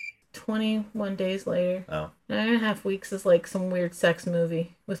 21 Days Later. Oh. 9.5 Weeks is like some weird sex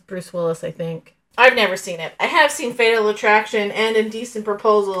movie with Bruce Willis, I think. I've never seen it. I have seen Fatal Attraction and Indecent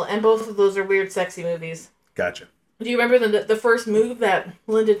Proposal, and both of those are weird, sexy movies. Gotcha. Do you remember the first move that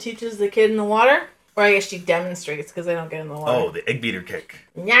Linda teaches the kid in the water? Or I guess she demonstrates because they don't get in the water. Oh, the egg beater kick.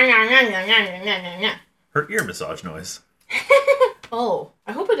 Her ear massage noise. Oh,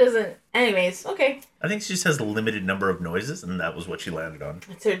 I hope it doesn't. Anyways, okay. I think she just has a limited number of noises, and that was what she landed on.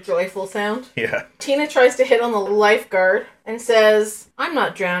 It's a joyful sound. Yeah. Tina tries to hit on the lifeguard and says, I'm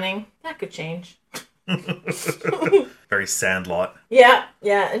not drowning. That could change. Very Sandlot. Yeah,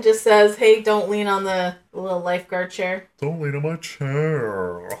 and just says, hey, don't lean on the little lifeguard chair. Don't lean on my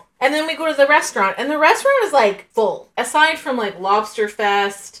chair. And then we go to the restaurant, and the restaurant is, like, full. Aside from, like, Lobster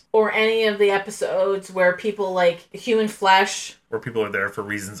Fest or any of the episodes where people, like, human flesh where people are there for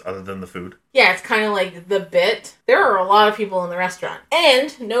reasons other than the food. Yeah, it's kind of like the bit. There are a lot of people in the restaurant.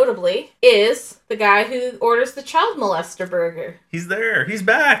 And, notably, is the guy who orders the child molester burger. He's there. He's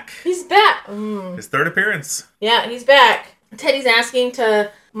back. He's back. His third appearance. Yeah, he's back. Teddy's asking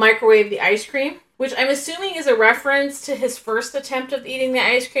to microwave the ice cream, which I'm assuming is a reference to his first attempt of eating the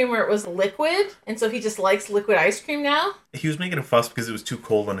ice cream where it was liquid, and so he just likes liquid ice cream now. He was making a fuss because it was too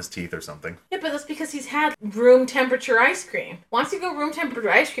cold on his teeth or something. Yeah, but that's because he's had room temperature ice cream. Once you go room temperature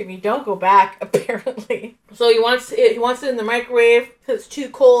ice cream, you don't go back, apparently. So he wants it in the microwave because it's too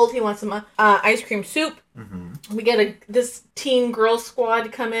cold. He wants some ice cream soup. Mm-hmm. We get this teen girl squad to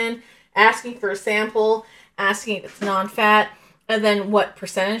come in, asking for a sample, asking if it's non-fat, and then what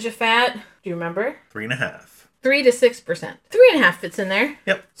percentage of fat. Do you remember? 3.5. 3 to 6%. 3.5 fits in there.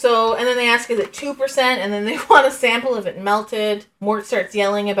 Yep. So, and then they ask, is it 2%? And then they want a sample of it melted. Mort starts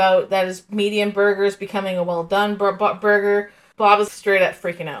yelling about that his medium burger is becoming a well-done burger. Bob is straight up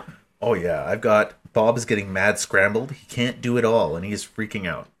freaking out. Oh, yeah. Bob is getting mad scrambled. He can't do it all, and he is freaking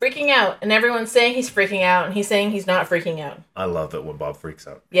out. Freaking out. And everyone's saying he's freaking out, and he's saying he's not freaking out. I love it when Bob freaks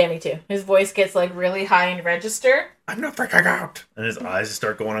out. Yeah, me too. His voice gets, like, really high in register. I'm not freaking out. And his eyes just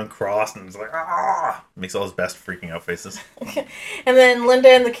start going uncrossed, and he's like, ah! Makes all his best freaking out faces. And then Linda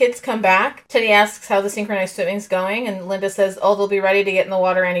and the kids come back. Teddy asks how the synchronized swimming's going, and Linda says, oh, they'll be ready to get in the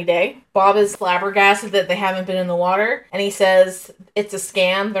water any day. Bob is flabbergasted that they haven't been in the water, and he says it's a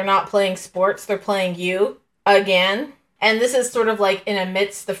scam. They're not playing sports. They're playing you. Again. And this is sort of like in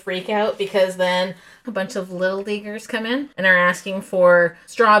amidst the freak out because then a bunch of little leaguers come in and are asking for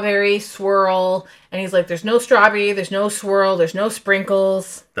strawberry, swirl, and he's like, there's no strawberry, there's no swirl, there's no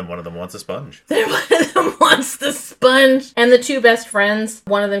sprinkles. Then one of them wants a sponge. Then one of them wants the sponge. And the two best friends,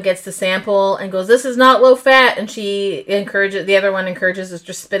 one of them gets the sample and goes, this is not low fat. And the other one encourages us to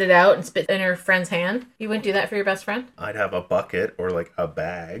just spit it out and spit in her friend's hand. You wouldn't do that for your best friend? I'd have a bucket or like a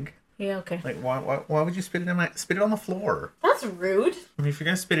bag. Yeah, okay. Like, why would you spit it on the floor? That's rude. I mean, if you're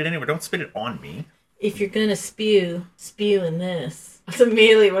going to spit it anywhere, don't spit it on me. If you're gonna spew in this. That's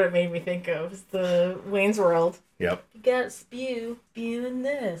immediately what it made me think of. It's the Wayne's World. Yep. You gotta spew in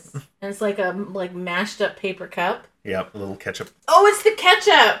this. And it's like a mashed up paper cup. Yep, a little ketchup. Oh, it's the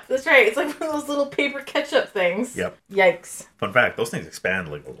ketchup! That's right. It's like one of those little paper ketchup things. Yep. Yikes. Fun fact, those things expand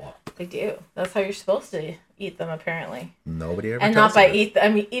like a lot. They do. That's how you're supposed to eat them, apparently. Nobody ever And tells not by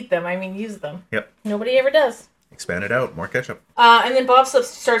you. eat them, I mean use them. Yep. Nobody ever does. Expand it out. More ketchup. And then Bob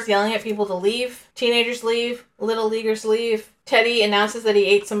starts yelling at people to leave. Teenagers leave. Little leaguers leave. Teddy announces that he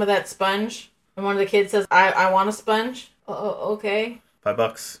ate some of that sponge. And one of the kids says, I want a sponge. Oh, okay.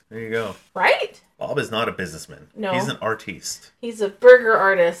 $5. There you go. Right? Bob is not a businessman. No. He's an artiste. He's a burger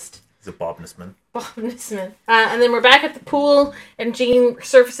artist. He's a Bobnessman. Bobnessman. And then we're back at the pool, and Gene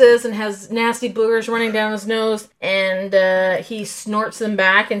surfaces and has nasty boogers running down his nose, and he snorts them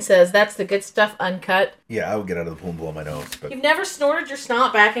back and says, that's the good stuff, uncut. Yeah, I would get out of the pool and blow my nose. But You've never snorted your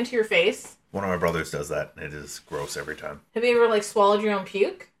snot back into your face? one of my brothers does that, and it is gross every time. Have you ever, swallowed your own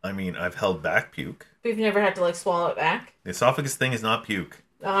puke? I mean, I've held back puke. But you've never had to, swallow it back? The esophagus thing is not puke.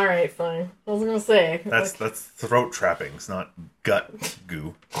 All right, fine. I was going to say. That's throat trappings, not gut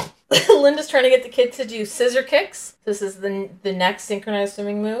goo. Linda's trying to get the kid to do scissor kicks. This is the next synchronized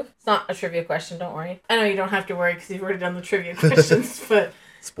swimming move. It's not a trivia question, don't worry. I know you don't have to worry because you've already done the trivia questions, but...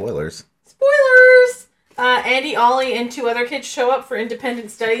 Spoilers. Spoilers! Andy, Ollie, and two other kids show up for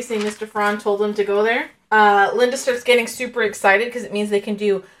independent study, saying Mr. Frann told them to go there. Linda starts getting super excited because it means they can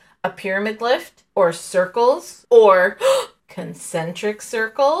do a pyramid lift, or circles, or concentric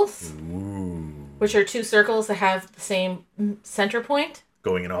circles, which are two circles that have the same center point.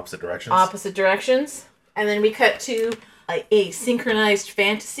 Going in opposite directions. Opposite directions. And then we cut to a synchronized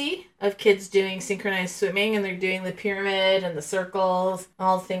fantasy of kids doing synchronized swimming, and they're doing the pyramid and the circles,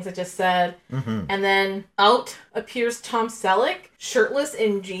 all the things I just said. Mm-hmm. And then out appears Tom Selleck, shirtless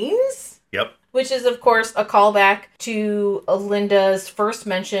in jeans. Yep. Which is, of course, a callback to Linda's first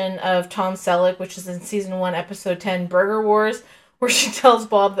mention of Tom Selleck, which is in Season 1, Episode 10, Burger Wars, where she tells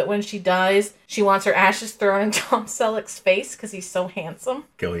Bob that when she dies, she wants her ashes thrown in Tom Selleck's face because he's so handsome.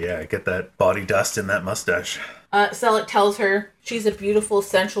 Oh, yeah. Get that body dust in that mustache. Selleck tells her she's a beautiful,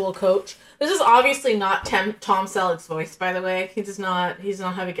 sensual coach. This is obviously not Tom Selleck's voice, by the way. He does not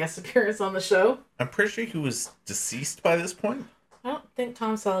have a guest appearance on the show. I'm pretty sure he was deceased by this point. I don't think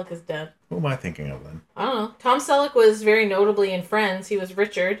Tom Selleck is dead. Who am I thinking of then? I don't know. Tom Selleck was very notably in Friends. He was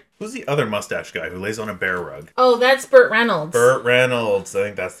Richard. Who's the other mustache guy who lays on a bear rug? Oh, that's Burt Reynolds. Burt Reynolds. I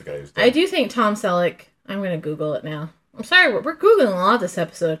think that's the guy who's dead. I do think Tom Selleck... I'm going to Google it now. I'm sorry, we're Googling a lot this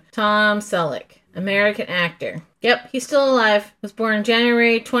episode. Tom Selleck. American actor. Yep, he's still alive. Was born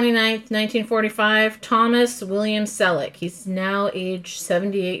January 29th, 1945. Thomas William Selleck. He's now age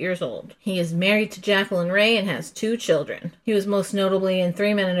 78 years old. He is married to Jacqueline Ray and has 2 children. He was most notably in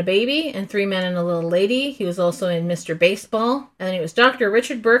 3 Men and a Baby and 3 Men and a Little Lady. He was also in Mr. Baseball. And then he was Dr.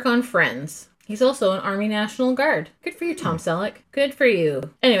 Richard Burke on Friends. He's also an Army National Guard. Good for you, Tom Selleck. Good for you.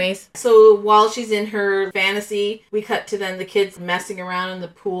 Anyways, so while she's in her fantasy, we cut to then the kids messing around in the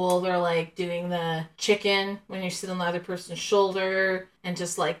pool. They're like doing the chicken when you sit on the other person's shoulder. And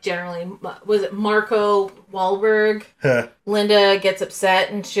just like generally, was it Marco Wahlberg? Linda gets upset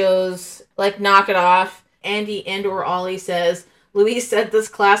and shows like, knock it off. Andy and/or Ollie says, Louise said this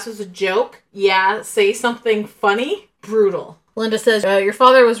class was a joke. Yeah, say something funny. Brutal. Linda says, your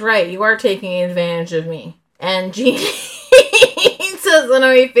father was right. You are taking advantage of me. And Jean says one of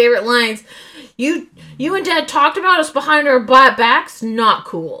my favorite lines. You and Dad talked about us behind our backs? Not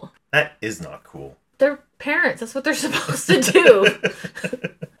cool. That is not cool. They're parents. That's what they're supposed to do.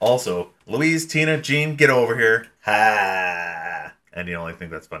 Also, Louise, Tina, Jean, get over here. Ha! And you only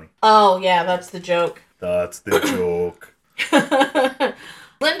think that's funny. Oh, yeah, that's the joke. That's the joke.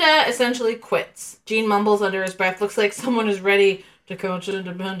 Linda essentially quits. Gene mumbles under his breath, looks like someone is ready to coach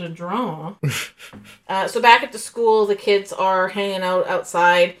independent drama. So back at the school, the kids are hanging out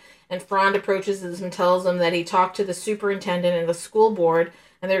outside, and Frond approaches them and tells them that he talked to the superintendent and the school board,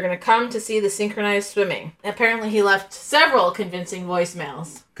 and they're going to come to see the synchronized swimming. Apparently he left several convincing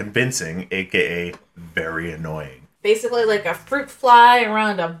voicemails. Convincing, aka very annoying. Basically like a fruit fly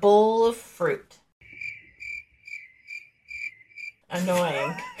around a bowl of fruit.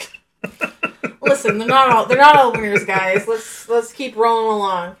 Annoying. Listen, they're not all winners, guys. Let's keep rolling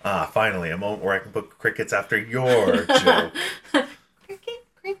along. Finally, a moment where I can put crickets after your joke.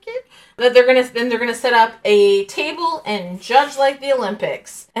 Cricket. That they're gonna set up a table and judge like the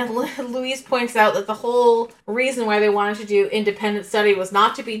Olympics. And Louise points out that the whole reason why they wanted to do independent study was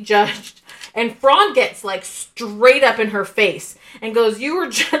not to be judged. And Frond gets like straight up in her face and goes, "You were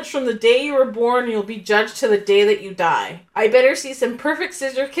judged from the day you were born, and you'll be judged to the day that you die. I better see some perfect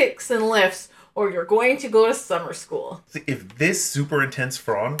scissor kicks and lifts, or you're going to go to summer school." See, if this super intense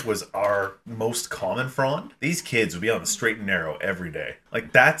frond was our most common frond, these kids would be on the straight and narrow every day.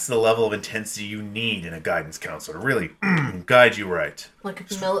 Like, that's the level of intensity you need in a guidance counselor to really guide you right.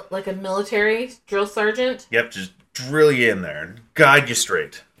 Like a military drill sergeant? Yep, just drill you in there and guide you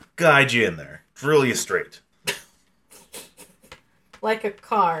straight. Guide you in there. Drill you straight. Like a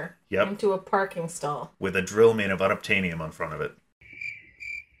car. Yep. Into a parking stall. With a drill made of unobtainium on front of it.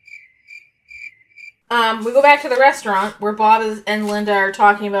 We go back to the restaurant where Bob and Linda are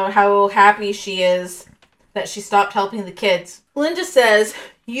talking about how happy she is that she stopped helping the kids. Linda says,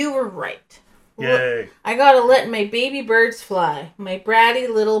 "You were right. Yay. I gotta let my baby birds fly. My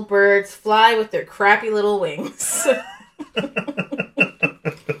bratty little birds fly with their crappy little wings."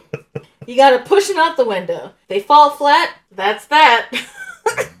 You gotta push them out the window. They fall flat, that's that.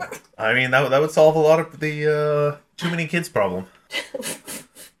 I mean, that would solve a lot of the too many kids problem.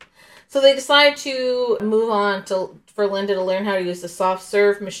 So they decide to move on for Linda to learn how to use the soft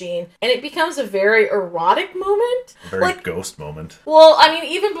serve machine. And it becomes a very erotic moment. A very ghost moment. Well, I mean,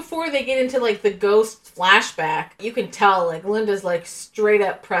 even before they get into, like, the ghost flashback, you can tell, like, Linda's, like, straight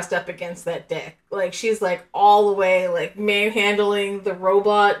up pressed up against that dick. Like, she's, like, all the way, like, manhandling the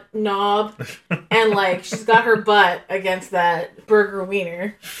robot knob. And, like, she's got her butt against that burger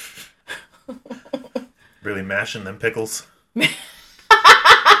wiener. Really mashing them pickles.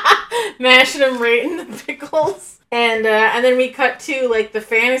 Mashing them right in the pickles. And then we cut to, like, the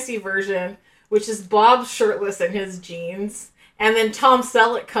fantasy version, which is Bob shirtless in his jeans. And then Tom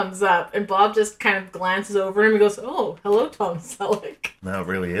Selleck comes up, and Bob just kind of glances over him and goes, "Oh, hello, Tom Selleck." That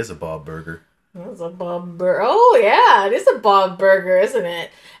really is a Bob burger. That's a Bob burger. Oh, yeah, it is a Bob burger, isn't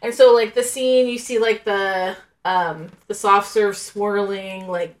it? And so, like, the scene, you see, like, the soft serve swirling,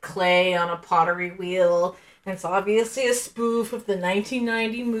 like, clay on a pottery wheel. And it's obviously a spoof of the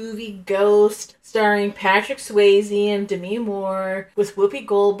 1990 movie Ghost, starring Patrick Swayze and Demi Moore, with Whoopi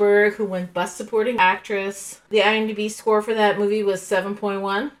Goldberg, who won Best Supporting Actress. The IMDb score for that movie was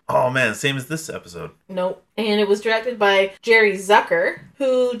 7.1. Oh man, same as this episode. Nope. And it was directed by Jerry Zucker,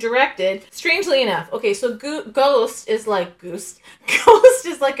 who directed, strangely enough, okay, so Ghost is like Goose. Ghost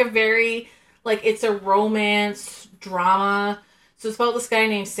is like a very, like, it's a romance drama. So it's about this guy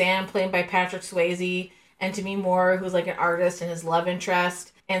named Sam, played by Patrick Swayze, and Demi Moore, who's like an artist and his love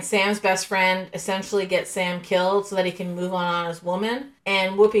interest. And Sam's best friend essentially gets Sam killed so that he can move on as woman.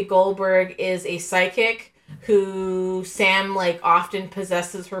 And Whoopi Goldberg is a psychic who Sam, like, often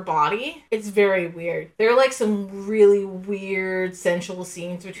possesses her body. It's very weird. There are, like, some really weird sensual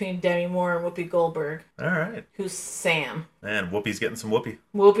scenes between Demi Moore and Whoopi Goldberg. All right. Who's Sam. Man, Whoopi's getting some whoopee.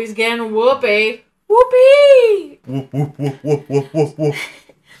 Whoopi's getting Whoopi. Whoopi! Whoop, whoop, whoop, whoop, whoop, whoop, whoop.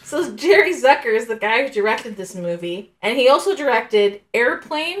 So Jerry Zucker is the guy who directed this movie. And he also directed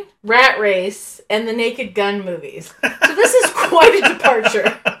Airplane, Rat Race, and the Naked Gun movies. So this is quite a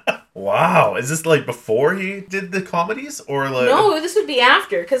departure. Wow. Is this like before he did the comedies? Or like... No, this would be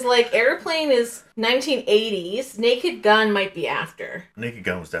after. Because like Airplane is 1980s. Naked Gun might be after. Naked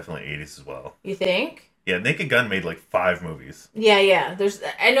Gun was definitely 80s as well. You think? Yeah, Naked Gun made like 5 movies. Yeah.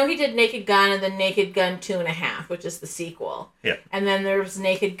 I know he did Naked Gun and then Naked Gun 2.5, which is the sequel. Yeah. And then there's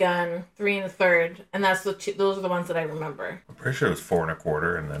Naked Gun 3 1/3, and that's those are the ones that I remember. I'm pretty sure it was 4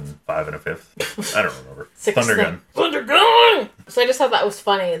 1/4 and then 5 1/5. I don't remember. 6 Thunder Gun. Thunder Gun! So I just thought that was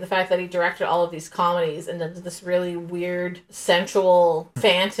funny, the fact that he directed all of these comedies and then this really weird, sensual,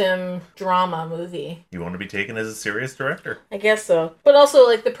 phantom drama movie. You want to be taken as a serious director? I guess so. But also,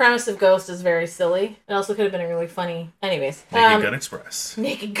 like, the premise of Ghost is very silly. It also could have been a really funny... Anyways. Naked Gun Express.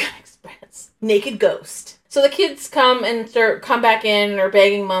 Naked Gun Express. Naked Ghost. So the kids come back in and are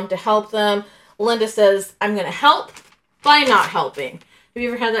begging Mom to help them. Linda says, I'm going to help by not helping. Have you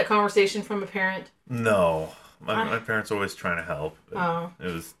ever had that conversation from a parent? No. My parents were always trying to help.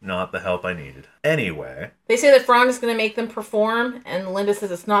 It was not the help I needed. Anyway. They say that Fran is going to make them perform, and Linda says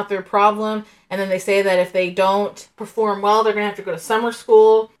it's not their problem. And then they say that if they don't perform well, they're going to have to go to summer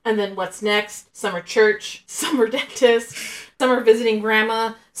school. And then what's next? Summer church, summer dentist, summer visiting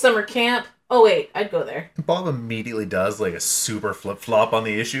grandma, summer camp. Oh, wait, I'd go there. Bob immediately does like a super flip-flop on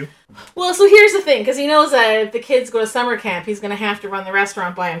the issue. Well, so here's the thing, because he knows that if the kids go to summer camp, he's going to have to run the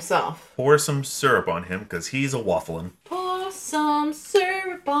restaurant by himself. Pour some syrup on him, because he's a waffling. Pour some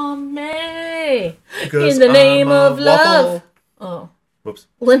syrup on me. Because in the name I'm of a love. waffle. Oh. Whoops.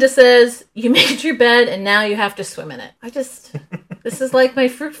 Linda says, you made your bed, and now you have to swim in it. This is like my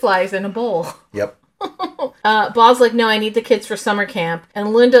fruit flies in a bowl. Yep. Bob's like, no, I need the kids for summer camp.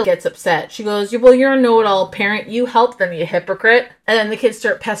 And Linda gets upset. She goes, well, you're a know-it-all parent. You help them, you hypocrite. And then the kids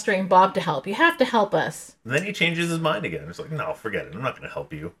start pestering Bob to help. You have to help us. And then he changes his mind again. It's like, no, forget it. I'm not going to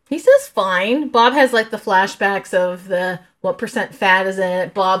help you. He says fine. Bob has like the flashbacks of the what % fat is in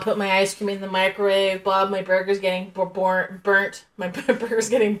it. Bob put my ice cream in the microwave. Bob, my burger's getting burnt. My burger's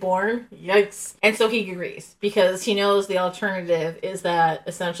getting born. Yikes. And so he agrees because he knows the alternative is that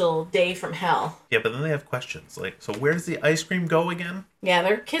essential day from hell. Yeah, but then they have questions. Like, so where does the ice cream go again? Yeah,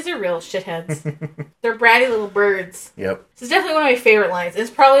 their kids are real shitheads. They're bratty little birds. Yep. This is definitely one of my favorite lines. It's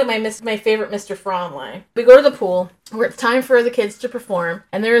probably my favorite Mr. Fromm line. We go to the pool, where it's time for the kids to perform,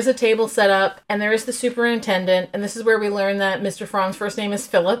 and there is a table set up, and there is the superintendent, and this is where we learn that Mr. Fromm's first name is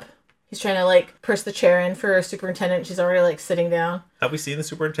Philip. He's trying to, like, push the chair in for a superintendent. She's already, like, sitting down. Have we seen the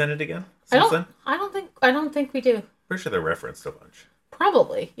superintendent again I then? don't think we do. Pretty sure they're referenced a bunch.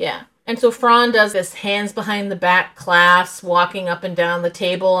 Probably, yeah. And so Fran does this hands behind the back clasp, walking up and down the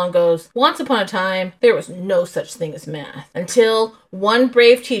table and goes, once upon a time, there was no such thing as math. Until one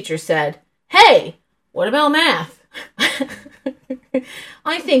brave teacher said, hey, what about math?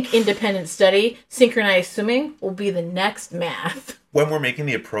 I think independent study, synchronized swimming, will be the next math. When we're making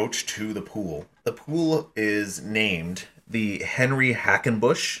the approach to the pool is named the Henry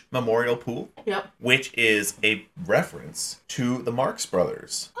Hackenbush Memorial Pool. Yep. Which is a reference to the Marx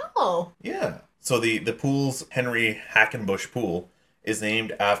Brothers. Oh. Yeah. So the pool's Henry Hackenbush Pool is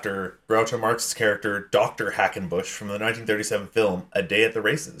named after Groucho Marx's character Dr. Hackenbush from the 1937 film A Day at the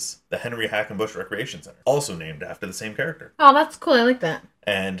Races, the Henry Hackenbush Recreation Center, also named after the same character. Oh, that's cool. I like that.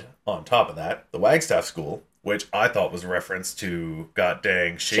 And on top of that, the Wagstaff School, which I thought was a reference to god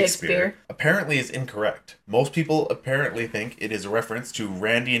dang Shakespeare, apparently is incorrect. Most people apparently think it is a reference to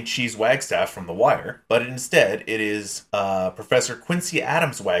Randy and Cheese Wagstaff from The Wire, but instead it is Professor Quincy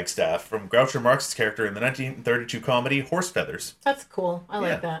Adams Wagstaff from Groucho Marx's character in the 1932 comedy Horse Feathers. That's cool. I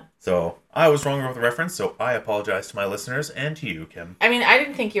like that. So I was wrong with the reference, so I apologize to my listeners and to you, Kim. I mean, I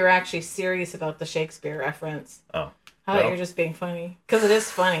didn't think you were actually serious about the Shakespeare reference. Oh. I thought you were just being funny. Because it is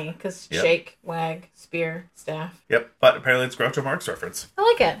funny. Because shake, wag, spear, staff. Yep, but apparently it's Groucho Marx reference. I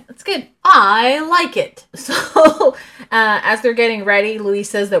like it. It's good. I like it. So, as they're getting ready, Louis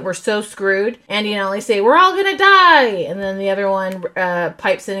says that we're so screwed. Andy and Ollie say, we're all gonna die. And then the other one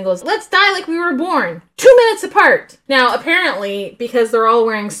pipes in and goes, let's die like we were born. 2 minutes apart. Now, apparently, because they're all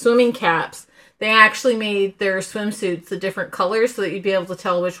wearing swimming caps, they actually made their swimsuits the different colors so that you'd be able to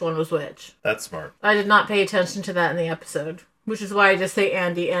tell which one was which. That's smart. I did not pay attention to that in the episode, which is why I just say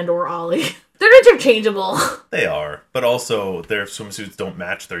Andy and or Ollie. They're interchangeable. They are, but also their swimsuits don't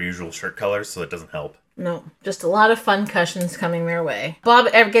match their usual shirt colors, so it doesn't help. No, just a lot of fun cushions coming their way.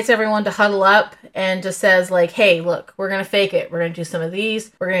 Bob gets everyone to huddle up and just says, like, hey, look, we're going to fake it. We're going to do some of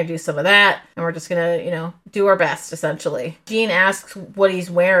these. We're going to do some of that. And we're just going to, do our best, essentially. Gene asks what he's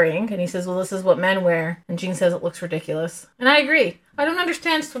wearing. And he says, well, this is what men wear. And Gene says it looks ridiculous. And I agree. I don't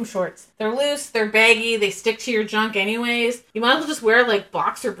understand swim shorts. They're loose. They're baggy. They stick to your junk anyways. You might as well just wear, like,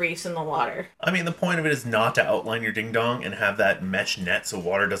 boxer briefs in the water. I mean, the point of it is not to outline your ding-dong and have that mesh net so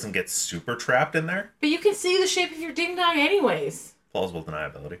water doesn't get super trapped in there. But you can see the shape of your ding-dong anyways. Plausible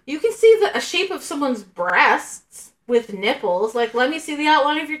deniability. You can see a shape of someone's breasts with nipples. Like, let me see the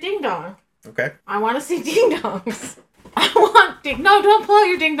outline of your ding-dong. Okay. I want to see ding-dongs. No, don't pull out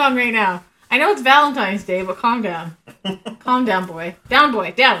your ding-dong right now. I know it's Valentine's Day, but calm down. Calm down, boy. Down,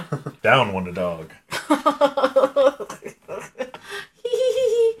 boy. Down. Down, Wonder Dog.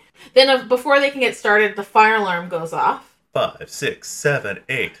 Then before they can get started, the fire alarm goes off. 5, 6, 7,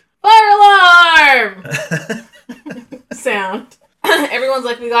 8. Fire alarm! Sound. Everyone's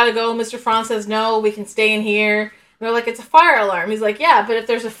like, we gotta go. Mr. Franz says, no, we can stay in here. And they're like, it's a fire alarm. He's like, yeah, but if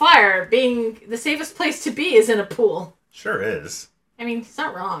there's a fire, the safest place to be is in a pool. Sure is. I mean, he's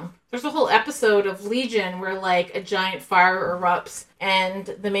not wrong. There's a whole episode of Legion where, like, a giant fire erupts and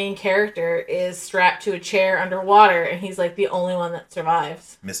the main character is strapped to a chair underwater and he's, like, the only one that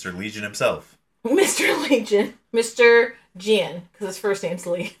survives. Mr. Legion himself. Mr. Legion. Mr. Gian, because his first name's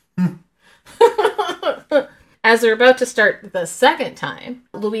Lee. As they're about to start the second time,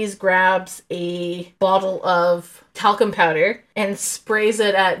 Louise grabs a bottle of talcum powder and sprays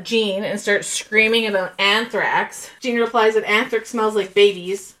it at Jean and starts screaming about anthrax. Jean replies that anthrax smells like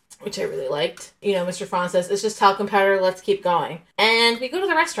babies, which I really liked. Mr. Franz says, it's just talcum powder, let's keep going. And we go to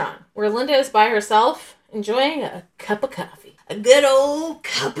the restaurant, where Linda is by herself, enjoying a cup of coffee. A good old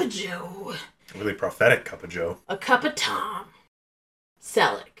cup of Joe. A really prophetic cup of Joe. A cup of Tom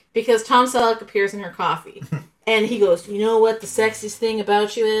Selleck. Because Tom Selleck appears in her coffee. And he goes, you know what the sexiest thing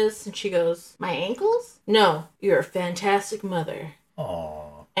about you is? And she goes, my ankles? No, you're a fantastic mother.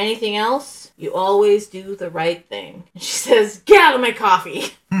 Aww. Anything else? You always do the right thing. And she says, get out of my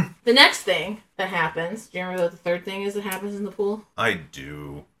coffee. The next thing that happens, do you remember what the third thing is that happens in the pool? I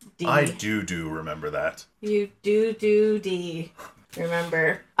do. D. I do remember that. You D.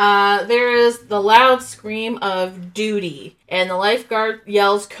 Remember. There is the loud scream of duty. And the lifeguard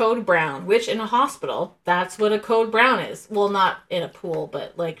yells code brown, which in a hospital, that's what a code brown is. Well, not in a pool,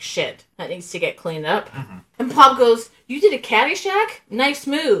 but like shit. That needs to get cleaned up. Mm-hmm. And Bob goes, you did a Caddyshack? Nice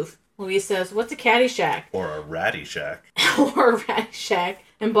move. Louise says, what's a Caddyshack? Or a Ratty Shack. Or a Ratty Shack.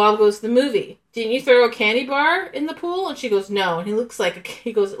 And Bob goes, the movie. Didn't you throw a candy bar in the pool? And she goes, no. And he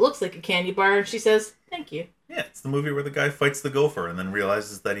goes, it looks like a candy bar. And she says, thank you. Yeah, it's the movie where the guy fights the gopher and then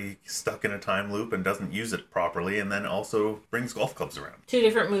realizes that he's stuck in a time loop and doesn't use it properly and then also brings golf clubs around. Two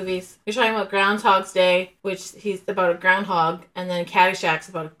different movies. You're talking about Groundhog's Day, which he's about a groundhog, and then Caddyshack's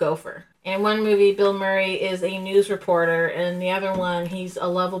about a gopher. In one movie, Bill Murray is a news reporter, and in the other one, he's a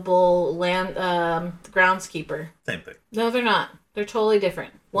lovable groundskeeper. Same thing. No, they're not. They're totally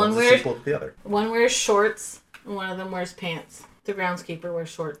different. One's a sequel to the other. One wears shorts, and one of them wears pants. The groundskeeper wears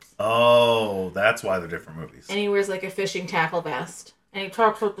shorts. Oh, that's why they're different movies. And he wears like a fishing tackle vest. And he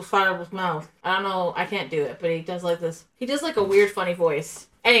talks with the side of his mouth. I don't know, I can't do it, but he does like this. He does like a weird funny voice.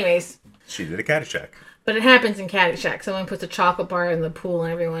 Anyways. She did a Caddyshack. But it happens in Caddyshack. Someone puts a chocolate bar in the pool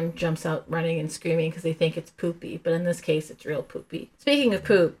and everyone jumps out running and screaming because they think it's poopy. But in this case, it's real poopy. Speaking of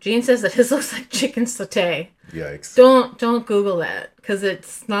poop, Gene says that his looks like chicken sauté. Yikes. Don't Google that because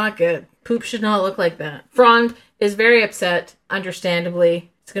it's not good. Poop should not look like that. Frond is very upset, understandably.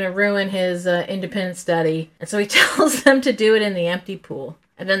 It's going to ruin his independent study. And so he tells them to do it in the empty pool.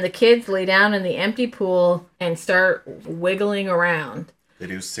 And then the kids lay down in the empty pool and start wiggling around. They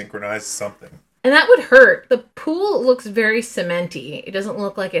do synchronized something. And that would hurt. The pool looks very cementy. It doesn't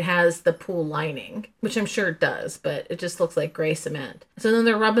look like it has the pool lining, which I'm sure it does, but it just looks like gray cement. So then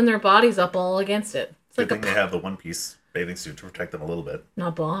they're rubbing their bodies up all against it. It's Good like thing they have the one-piece bathing suit to protect them a little bit.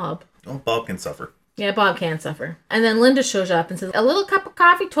 Not Bob. Oh, Bob can suffer. Yeah, Bob can suffer. And then Linda shows up and says, a little cup of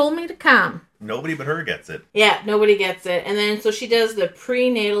coffee told me to come. Nobody but her gets it. Yeah, nobody gets it. And then so she does the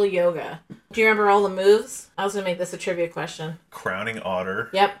prenatal yoga. Do you remember all the moves? I was going to make this a trivia question. Crowning otter.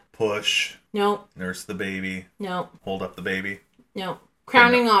 Yep. Push. Nope. Nurse the baby. Nope. Hold up the baby. Nope.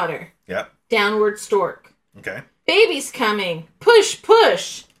 Crowning otter. Yep. Downward stork. Okay. Baby's coming. Push,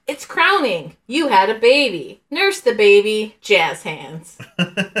 push. It's crowning. You had a baby. Nurse the baby. Jazz hands.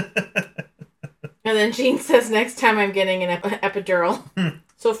 And then Jean says, next time I'm getting an epidural.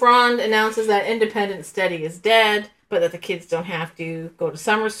 So Frond announces that independent study is dead, but that the kids don't have to go to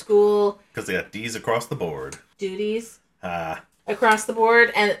summer school. Because they got D's across the board. Duties. Ah. across the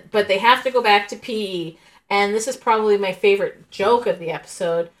board, but they have to go back to PE. And this is probably my favorite joke of the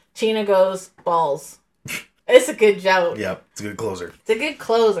episode. Tina goes, balls. It's a good joke. Yep, it's a good closer. It's a good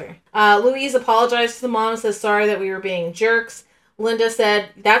closer. Louise apologized to the mom and says sorry that we were being jerks. Linda said,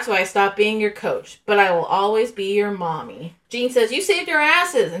 that's why I stopped being your coach, but I will always be your mommy. Jean says, you saved our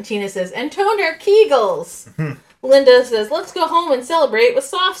asses. And Tina says, and toned our kegels. Linda says, let's go home and celebrate with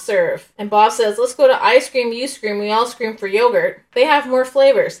soft serve. And Bob says, let's go to ice cream, you scream, we all scream for yogurt. They have more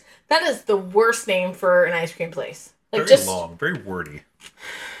flavors. That is the worst name for an ice cream place. Like, Very long, very wordy.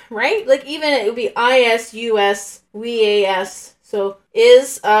 Right? Like, even it would be I-S-U-S, we-A-S. So,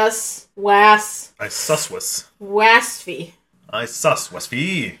 is, us, was. I suswas. Wasfy. I sus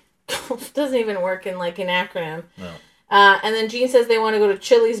Westfee. Doesn't even work in, like, an acronym. No. And then Jean says they want to go to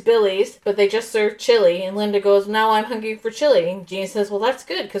Chili's Billy's, but they just serve chili. And Linda goes, now I'm hungry for chili. And Jean says, well, that's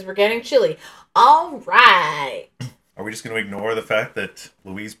good, because we're getting chili. All right. Are we just going to ignore the fact that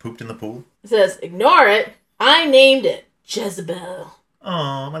Louise pooped in the pool? It says, ignore it. I named it Jezebel.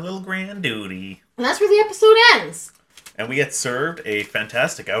 Oh, my little grandduty. And that's where the episode ends. And we get served a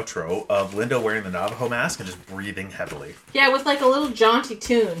fantastic outro of Linda wearing the Navajo mask and just breathing heavily. Yeah, with like a little jaunty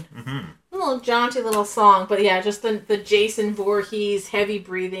tune. Mm-hmm. A little jaunty little song. But yeah, just the Jason Voorhees, heavy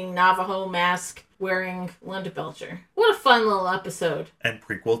breathing, Navajo mask wearing Linda Belcher. What a fun little episode. And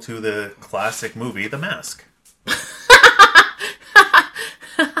prequel to the classic movie, The Mask.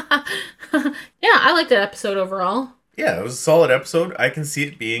 Yeah, I liked that episode overall. Yeah, it was a solid episode. I can see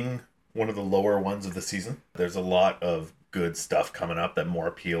it being one of the lower ones of the season. There's a lot of good stuff coming up that more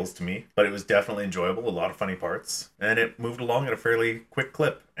appeals to me. But it was definitely enjoyable, a lot of funny parts. And it moved along at a fairly quick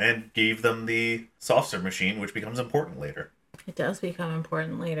clip and gave them the soft serve machine, which becomes important later. It does become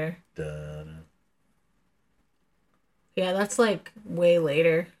important later. Da-da. Yeah, that's like way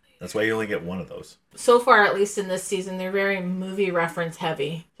later. That's why you only get one of those. So far, at least in this season, they're very movie reference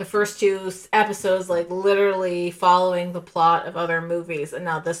heavy. The first two episodes, like, literally following the plot of other movies. And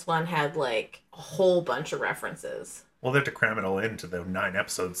now this one had, like, a whole bunch of references. Well, they have to cram it all into the 9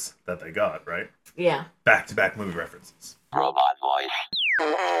 episodes that they got, right? Yeah. Back-to-back movie references. Robot voice.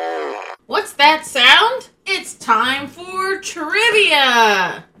 What's that sound? It's time for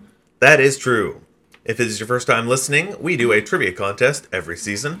trivia! That is true. If it is your first time listening, we do a trivia contest every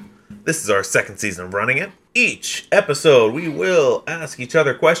season. This is our second season of running it. Each episode, we will ask each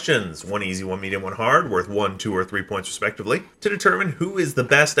other questions, one easy, one medium, one hard, worth 1, 2, or 3 points respectively, to determine who is the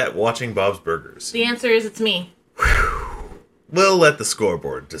best at watching Bob's Burgers. The answer is it's me. We'll let the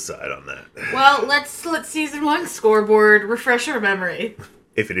scoreboard decide on that. Well, let's let season 1 scoreboard refresh our memory.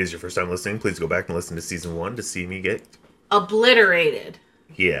 If it is your first time listening, please go back and listen to season 1 to see me get... obliterated.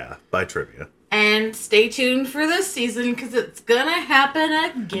 Yeah, by trivia. And stay tuned for this season, because it's gonna happen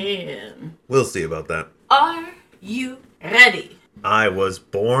again. We'll see about that. Are you ready? I was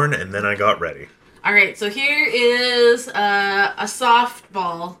born and then I got ready. Alright, so here is a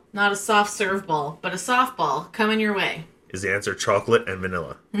softball. Not a soft serve ball, but a softball coming your way. Is the answer chocolate and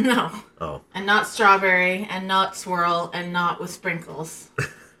vanilla? No. Oh. And not strawberry, and not swirl, and not with sprinkles. How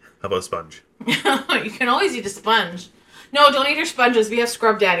about sponge? You can always eat a sponge. No, don't eat your sponges. We have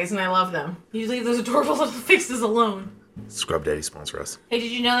Scrub Daddies, and I love them. You leave those adorable little faces alone. Scrub Daddy sponsor us. Hey,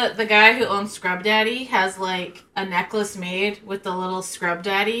 did you know that the guy who owns Scrub Daddy has, like, a necklace made with the little Scrub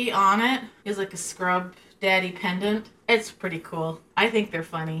Daddy on it? He has, like, a Scrub Daddy pendant. It's pretty cool. I think they're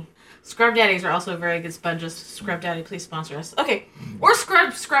funny. Scrub Daddies are also very good sponges. Scrub Daddy, please sponsor us. Okay. Or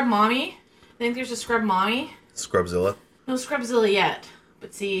Scrub Mommy. I think there's a Scrub Mommy. Scrubzilla. No Scrubzilla yet.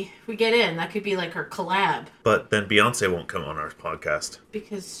 But see, if we get in, that could be like her collab. But then Beyonce won't come on our podcast.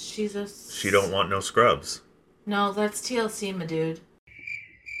 Because she's a... She don't want no scrubs. No, that's TLC, my dude.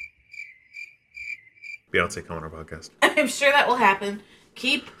 Beyonce come on our podcast. I'm sure that will happen.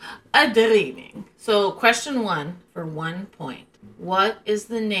 Keep a-dreaming. So, question 1 for 1 point. What is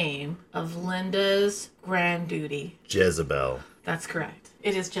the name of Linda's grandduty? Jezebel. That's correct.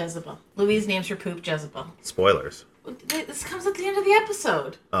 It is Jezebel. Louise names her poop Jezebel. Spoilers. This comes at the end of the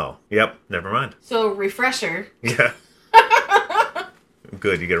episode. Oh, yep. Never mind. So, refresher. Yeah.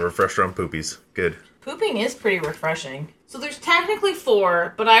 Good. You get a refresher on poopies. Good. Pooping is pretty refreshing. So there's technically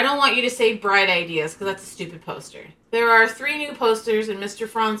 4, but I don't want you to say bright ideas because that's a stupid poster. There are 3 new posters in Mr.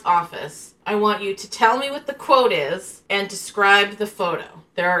 Fran's office. I want you to tell me what the quote is and describe the photo.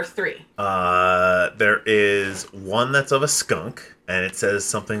 There are 3. There is one that's of a skunk, and it says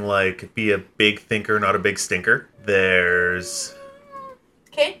something like, be a big thinker, not a big stinker. There's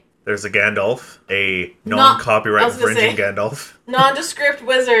a Gandalf, a non-copyright infringing Gandalf. Nondescript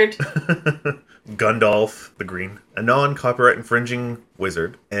wizard. Gundalf, the green. A non-copyright infringing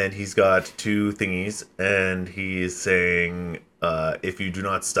wizard. And he's got 2 thingies, and he's saying, if you do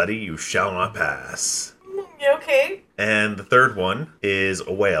not study, you shall not pass. Okay. And the third one is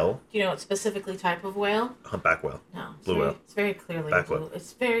a whale. Do you know what specifically type of whale? Humpback whale. No. Blue whale. It's very clearly Back a blue. whale.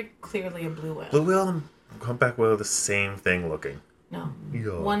 It's very clearly a blue whale. Blue whale and humpback whale are the same thing looking. No.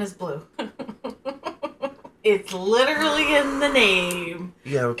 Yo. One is blue. It's literally in the name.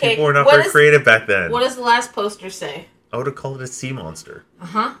 Yeah, Okay, people were not what very is- creative back then. What does the last poster say? I would have called it a sea monster.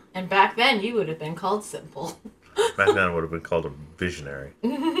 And back then, you would have been called simple. Back then, it would have been called a visionary.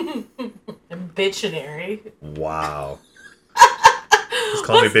 And bitchinary. Wow. Just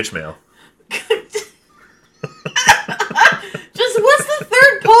call me bitch mail. Just what's the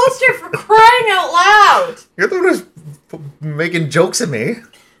third poster for crying out loud? You're the one who's making jokes at me.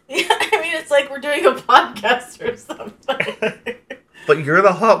 Yeah, I mean, it's like we're doing a podcast or something. But you're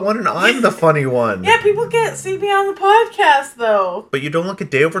the hot one and I'm the funny one. Yeah, people can't see me on the podcast, though. But you don't look a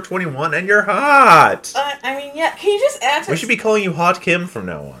day over 21 and you're hot. I mean, yeah, can you just answer? We should be calling you Hot Kim from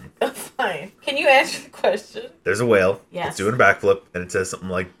now on. Fine. Can you answer the question? There's a whale. Yes. It's doing a backflip and it says something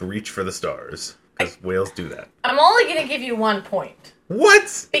like reach for the stars. Because whales do that. I'm only going to give you 1 point.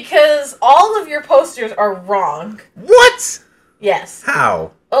 What? Because all of your posters are wrong. What? Yes.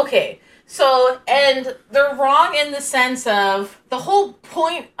 How? Okay. So, and they're wrong in the sense of the whole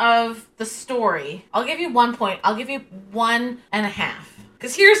point of the story. I'll give you 1 point. I'll give you 1.5.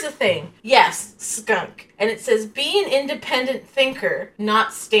 Because here's the thing. Yes, skunk. And it says, be an independent thinker,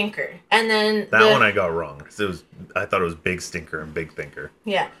 not stinker. And then That one I got wrong. 'Cause I thought it was big stinker and big thinker.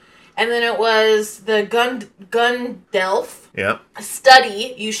 Yeah. And then it was the Gundelf. Yep.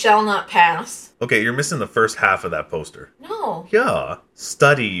 Study, you shall not pass. Okay, you're missing the first half of that poster. No. Yeah.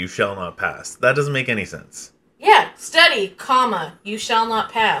 Study, you shall not pass. That doesn't make any sense. Yeah, study, comma, you shall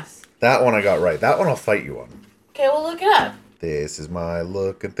not pass. That one I got right. That one I'll fight you on. Okay, well, look it up. This is my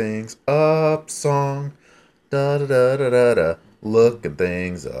looking things up song. Da da da da da da. Looking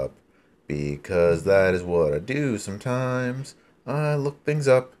things up. Because that is what I do sometimes. I look things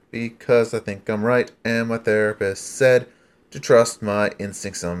up because I think I'm right. And my therapist said to trust my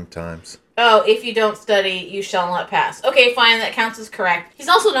instincts sometimes. Oh, if you don't study, you shall not pass. Okay, fine, that counts as correct. He's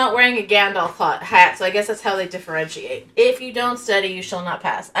also not wearing a Gandalf hat, so I guess that's how they differentiate. If you don't study, you shall not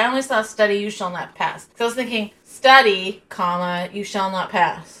pass. I only saw study, you shall not pass. So I was thinking, study, comma, you shall not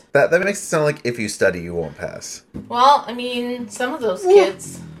pass. That makes it sound like if you study, you won't pass. Well, I mean, some of those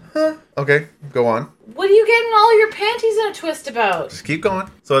kids. Huh? Okay, go on. What are you getting all your panties in a twist about? Just keep going.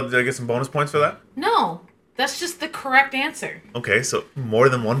 So did I get some bonus points for that? No, that's just the correct answer. Okay, so more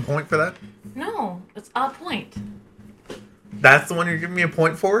than 1 point for that? No, it's a point. That's the one you're giving me a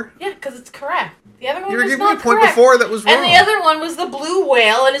point for? Yeah, because it's correct. The other one You were was giving me not a point correct. before that was wrong. And the other one was the blue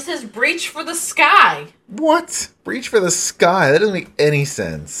whale, and it says breach for the sky. What? Reach for the sky? That doesn't make any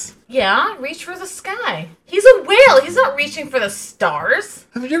sense. Yeah, reach for the sky. He's a whale. He's not reaching for the stars.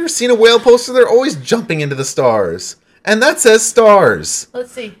 Have you ever seen a whale poster? They're always jumping into the stars. And that says stars.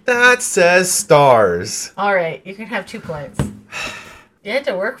 Let's see. That says stars. All right, you can have 2 points. You had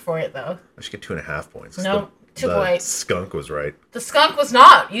to work for it, though. I should get 2.5 points. No, 2 the points. skunk was right. The skunk was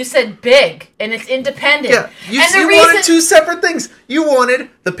not. You said big, and it's independent. Yeah, you and the wanted 2 separate things. You wanted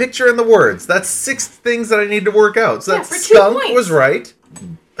the picture and the words. That's 6 things that I need to work out. So Yeah, that for 2 skunk points. was right.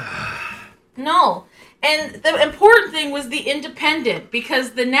 No. And the important thing was the independent,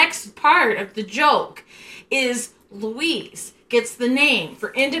 because the next part of the joke is Louise gets the name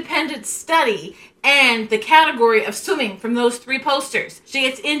for independent study and the category of swimming from those 3 posters. She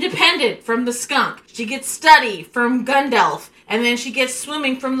gets independent from the skunk. She gets study from Gundelf. And then she gets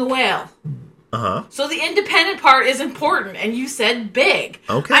swimming from the whale. Uh-huh. So the independent part is important, and you said big.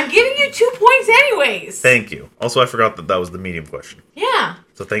 Okay. I'm giving you 2 points anyways. Thank you. Also, I forgot that was the medium question. Yeah.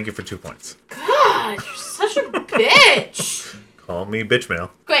 So thank you for 2 points. God, you're such a bitch. Call me bitch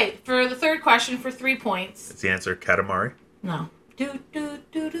mail. Great. For the third question, for 3 points. It's the answer, Katamari. No. Do, do,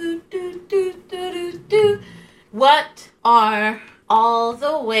 do, do, do, do, do, do, do. What are all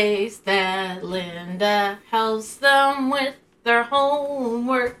the ways that Linda helps them with their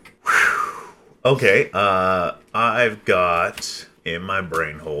homework? Okay, I've got in my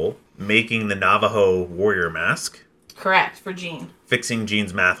brain hole making the Navajo warrior mask, Correct, for Gene. fixing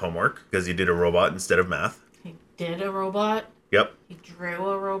Gene's math homework because he did a robot instead of math. He did a robot. Yep, He drew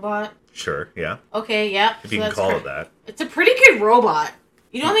a robot. sure, yeah. Okay, yep. If you can call it that. It's a pretty good robot.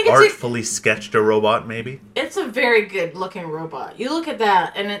 You don't think Artfully sketched a robot, maybe? it's a very good looking robot. You look at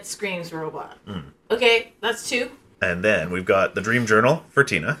that and it screams robot. Okay, that's 2. And then we've got the Dream Journal for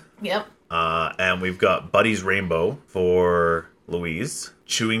Tina. Yep. And we've got Buddy's Rainbow for Louise.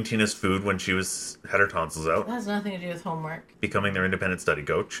 Chewing Tina's food when she had her tonsils out. That has nothing to do with homework. Becoming their independent study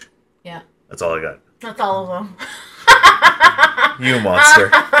coach. Yeah. That's all I got. That's all of them. You monster.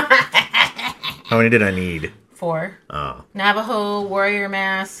 How many did I need? 4. Oh. Navajo warrior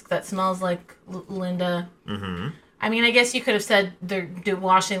mask that smells like Linda. Mm-hmm. I mean, I guess you could have said they're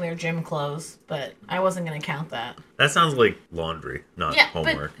washing their gym clothes, but I wasn't going to count that. That sounds like laundry, not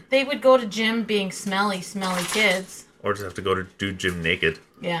homework. But they would go to gym being smelly kids. Or just have to go to do gym naked.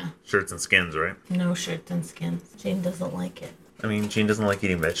 Yeah. Shirts and skins, right? No shirts and skins. Jane doesn't like it. I mean, Gene doesn't like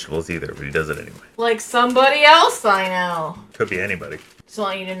eating vegetables either, but he does it anyway. Like somebody else I know. Could be anybody. Just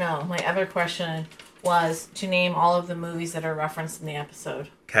want you to know, my other question was to name all of the movies that are referenced in the episode.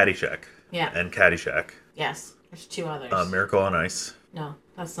 Caddyshack. Yeah. And Caddyshack. Yes. There's 2 others. Miracle on Ice. No,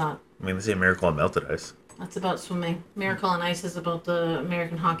 that's not. I mean, they say Miracle on Melted Ice. That's about swimming. Miracle on Ice is about the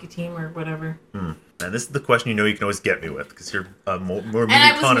American hockey team or whatever. And this is the question you know you can always get me with, because you're a more movie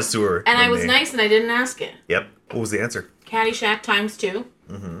connoisseur. And I was me. nice and I didn't ask it. Yep. What was the answer? Caddyshack times 2.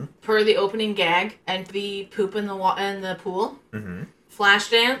 Mm-hmm. Per the opening gag. And the poop in the pool. Mm-hmm.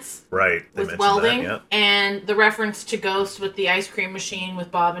 Flashdance. Right. With welding. That, yeah. And the reference to Ghost with the ice cream machine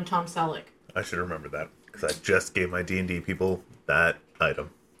with Bob and Tom Selleck. I should remember that, because I just gave my D&D people that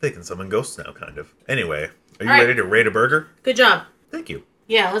item. They can summon ghosts now, kind of. Anyway, are you ready to rate a burger? Good job. Thank you.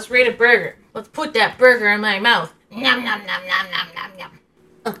 Yeah, let's rate a burger. Let's put that burger in my mouth. Nom nom nom nom nom nom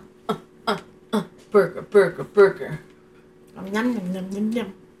nom. Burger, burger, burger. Nom nom nom nom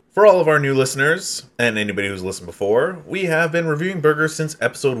nom. For all of our new listeners, and anybody who's listened before, we have been reviewing burgers since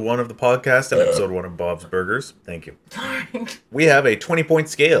episode 1 of the podcast and episode 1 of Bob's Burgers. Thank you. We have a 20-point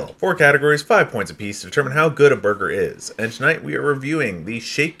scale, 4 categories, 5 points apiece to determine how good a burger is. And tonight we are reviewing the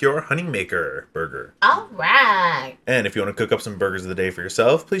Shake Your Honey Maker burger. All right. And if you want to cook up some burgers of the day for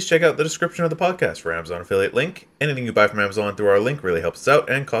yourself, please check out the description of the podcast for Amazon affiliate link. Anything you buy from Amazon through our link really helps us out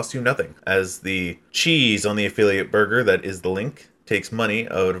and costs you nothing, as the cheese on the affiliate burger that is the link takes money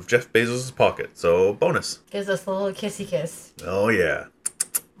out of Jeff Bezos' pocket. So, bonus. Gives us a little kissy kiss. Oh, yeah.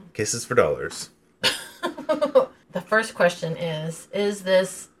 Kisses for dollars. The first question is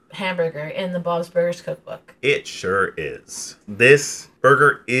this hamburger in the Bob's Burgers cookbook? It sure is. This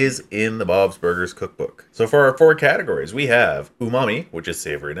burger is in the Bob's Burgers cookbook. So for our 4 categories, we have umami, which is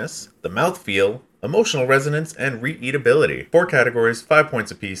savoriness, the mouthfeel, emotional resonance, and reeatability. 4 categories, 5 points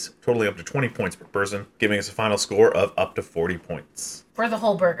apiece, totaling up to 20 points per person, giving us a final score of up to 40 points. For the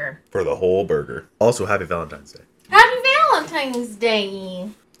whole burger. For the whole burger. Also, happy Valentine's Day. Happy Valentine's Day!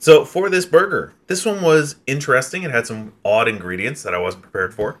 So for this burger, this one was interesting. It had some odd ingredients that I wasn't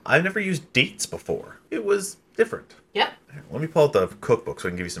prepared for. I've never used dates before. It was different. Yep. Let me pull out the cookbook so I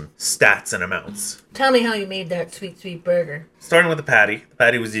can give you some stats and amounts. Tell me how you made that sweet, sweet burger. Starting with the patty. The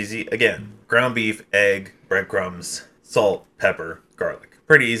patty was easy. Again, ground beef, egg, breadcrumbs, salt, pepper, garlic.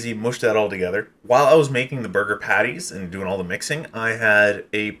 Pretty easy. Mushed that all together. While I was making the burger patties and doing all the mixing, I had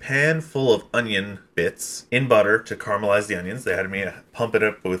a pan full of onion bits in butter to caramelize the onions. They had me pump it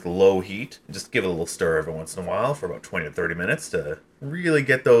up with low heat. Just give it a little stir every once in a while for about 20 to 30 minutes to really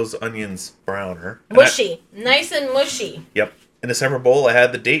get those onions browner. Mushy. Nice and mushy. Yep. In a separate bowl, I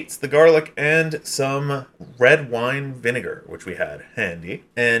had the dates, the garlic, and some red wine vinegar, which we had handy.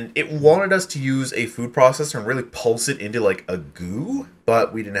 And it wanted us to use a food processor and really pulse it into like a goo,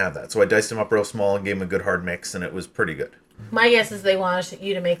 but we didn't have that. So I diced them up real small and gave them a good hard mix, and it was pretty good. My guess is they wanted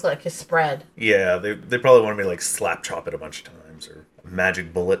you to make like a spread. Yeah, they probably wanted me to like slap chop it a bunch of times or a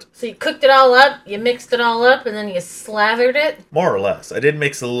magic bullet. So you cooked it all up, you mixed it all up, and then you slathered it? More or less. I did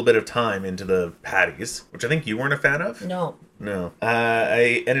mix a little bit of thyme into the patties, which I think you weren't a fan of. No. No.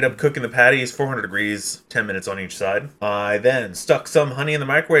 I ended up cooking the patties 400 degrees, 10 minutes on each side. I then stuck some honey in the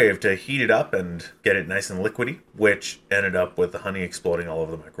microwave to heat it up and get it nice and liquidy, which ended up with the honey exploding all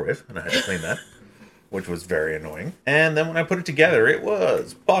over the microwave, and I had to clean that, which was very annoying. And then when I put it together, it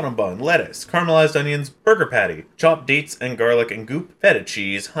was bottom bun, lettuce, caramelized onions, burger patty, chopped dates and garlic and goop, feta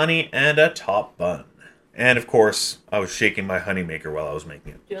cheese, honey, and a top bun. And of course, I was shaking my honey maker while I was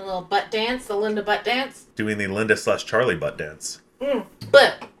making it. Doing a little butt dance, the Linda butt dance. Doing the Linda/Charlie butt dance.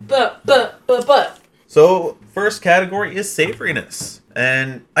 But. So, first category is savoriness.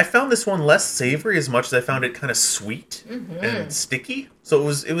 And I found this one less savory as much as I found it kind of sweet and sticky. So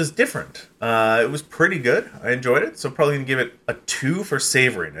it was different. It was pretty good. I enjoyed it. So probably going to give it a 2 for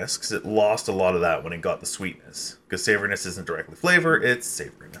savoriness because it lost a lot of that when it got the sweetness. Because savoriness isn't directly flavor, it's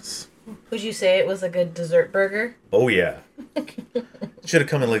savoriness. Would you say it was a good dessert burger? Oh yeah. Should have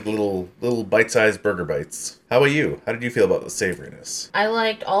come in like little bite-sized burger bites. How about you? How did you feel about the savoriness? I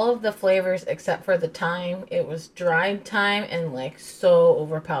liked all of the flavors except for the thyme. It was dried thyme and like so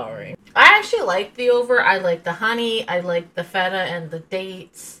overpowering. I actually liked the I liked the honey. I liked the feta and the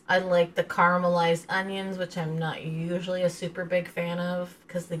dates. I liked the caramelized onions, which I'm not usually a super big fan of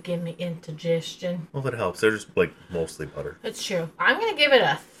because they give me indigestion. Well, that helps. They're just like mostly butter. It's true. I'm going to give it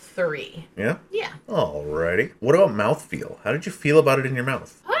a 3. Yeah? Yeah. Alrighty. What about mouthfeel? How did you feel about it in your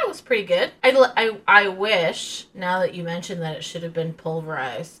mouth? I thought it was pretty good. I wish, now that you mentioned that it should have been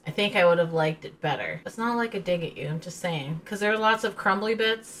pulverized, I think I would have liked it better. It's not like a dig at you, I'm just saying. Because there are lots of crumbly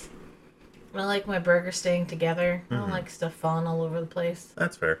bits. I like my burger staying together. I don't like stuff falling all over the place.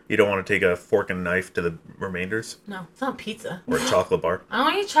 That's fair. You don't want to take a fork and knife to the remainders? No, it's not pizza. Or a chocolate bar?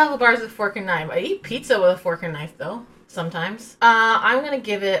 I don't eat chocolate bars with a fork and knife. I eat pizza with a fork and knife, though. Sometimes. I'm going to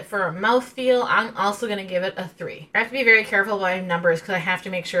give it, for a mouthfeel, I'm also going to give it a 3. I have to be very careful about my numbers because I have to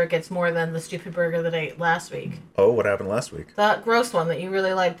make sure it gets more than the stupid burger that I ate last week. Oh, what happened last week? The gross one that you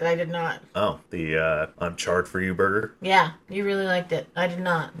really liked that I did not. Oh, the I'm charred for you burger? Yeah, you really liked it. I did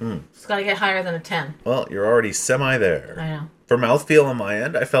not. It's got to get higher than a 10. Well, you're already semi there. I know. For mouthfeel on my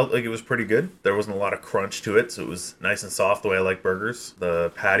end, I felt like it was pretty good. There wasn't a lot of crunch to it, so it was nice and soft the way I like burgers.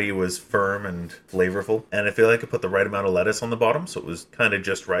 The patty was firm and flavorful, and I feel like I put the right amount of lettuce on the bottom, so it was kind of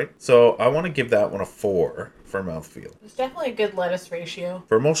just right. So I want to give that one a 4 for mouthfeel. It's definitely a good lettuce ratio.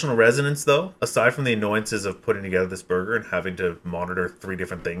 For emotional resonance, though, aside from the annoyances of putting together this burger and having to monitor 3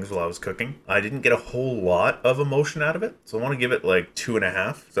 different things while I was cooking, I didn't get a whole lot of emotion out of it. So I want to give it like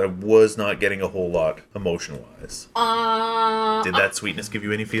 2.5. So I was not getting a whole lot emotion-wise. Did that sweetness give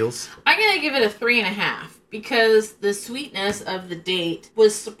you any feels? I'm going to give it a 3.5 because the sweetness of the date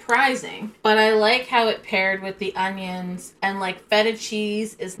was surprising, but I like how it paired with the onions, and like feta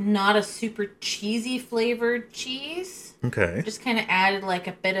cheese is not a super cheesy flavored cheese. Okay. Just kind of added like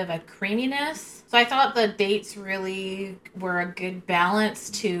a bit of a creaminess. So I thought the dates really were a good balance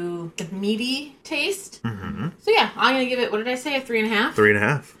to the meaty taste. Mm-hmm. So yeah, I'm going to give it, what did I say, a 3.5?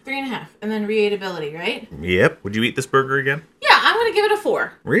 3.5. 3.5. And then reatability, right? Yep. Would you eat this burger again? Yeah, I'm going to give it a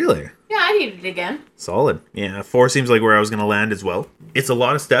 4. Really? Yeah, I'd eat it again. Solid. Yeah, 4 seems like where I was going to land as well. It's a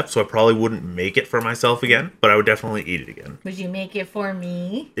lot of steps, so I probably wouldn't make it for myself again, but I would definitely eat it again. Would you make it for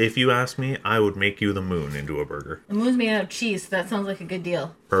me? If you ask me, I would make you the moon into a burger. The moon's made out of cheese, so that sounds like a good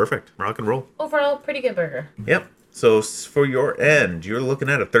deal. Perfect. Rock and roll. Overall, pretty good burger. Yep. So for your end, you're looking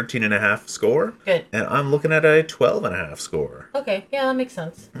at a 13.5 score. Good. And I'm looking at a 12.5 score. Okay, yeah, that makes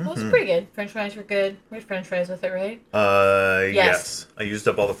sense. It was pretty good. French fries were good. We had French fries with it, right? Yes. I used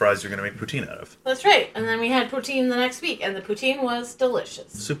up all the fries you're going to make poutine out of. That's right. And then we had poutine the next week, and the poutine was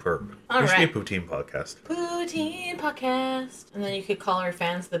delicious. Superb. All There should be a right. poutine podcast. Poutine podcast. And then you could call our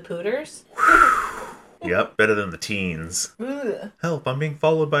fans the Pooters. Yep, better than the teens. Ugh. Help, I'm being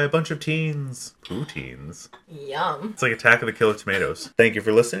followed by a bunch of teens. Poutines. Yum. It's like Attack of the Killer Tomatoes. Thank you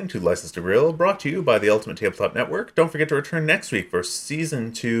for listening to License to Grill, brought to you by the Ultimate Tabletop Network. Don't forget to return next week for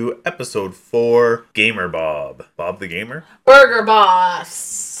Season 2, Episode 4, Gamer Bob. Bob the Gamer? Burger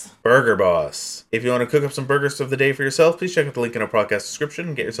Boss. Burger Boss. If you want to cook up some burgers of the day for yourself, please check out the link in our podcast description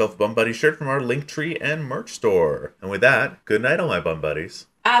and get yourself a Bum Buddy shirt from our Linktree and merch store. And with that, good night, all my Bum Buddies.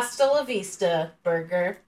 Hasta la vista, burger.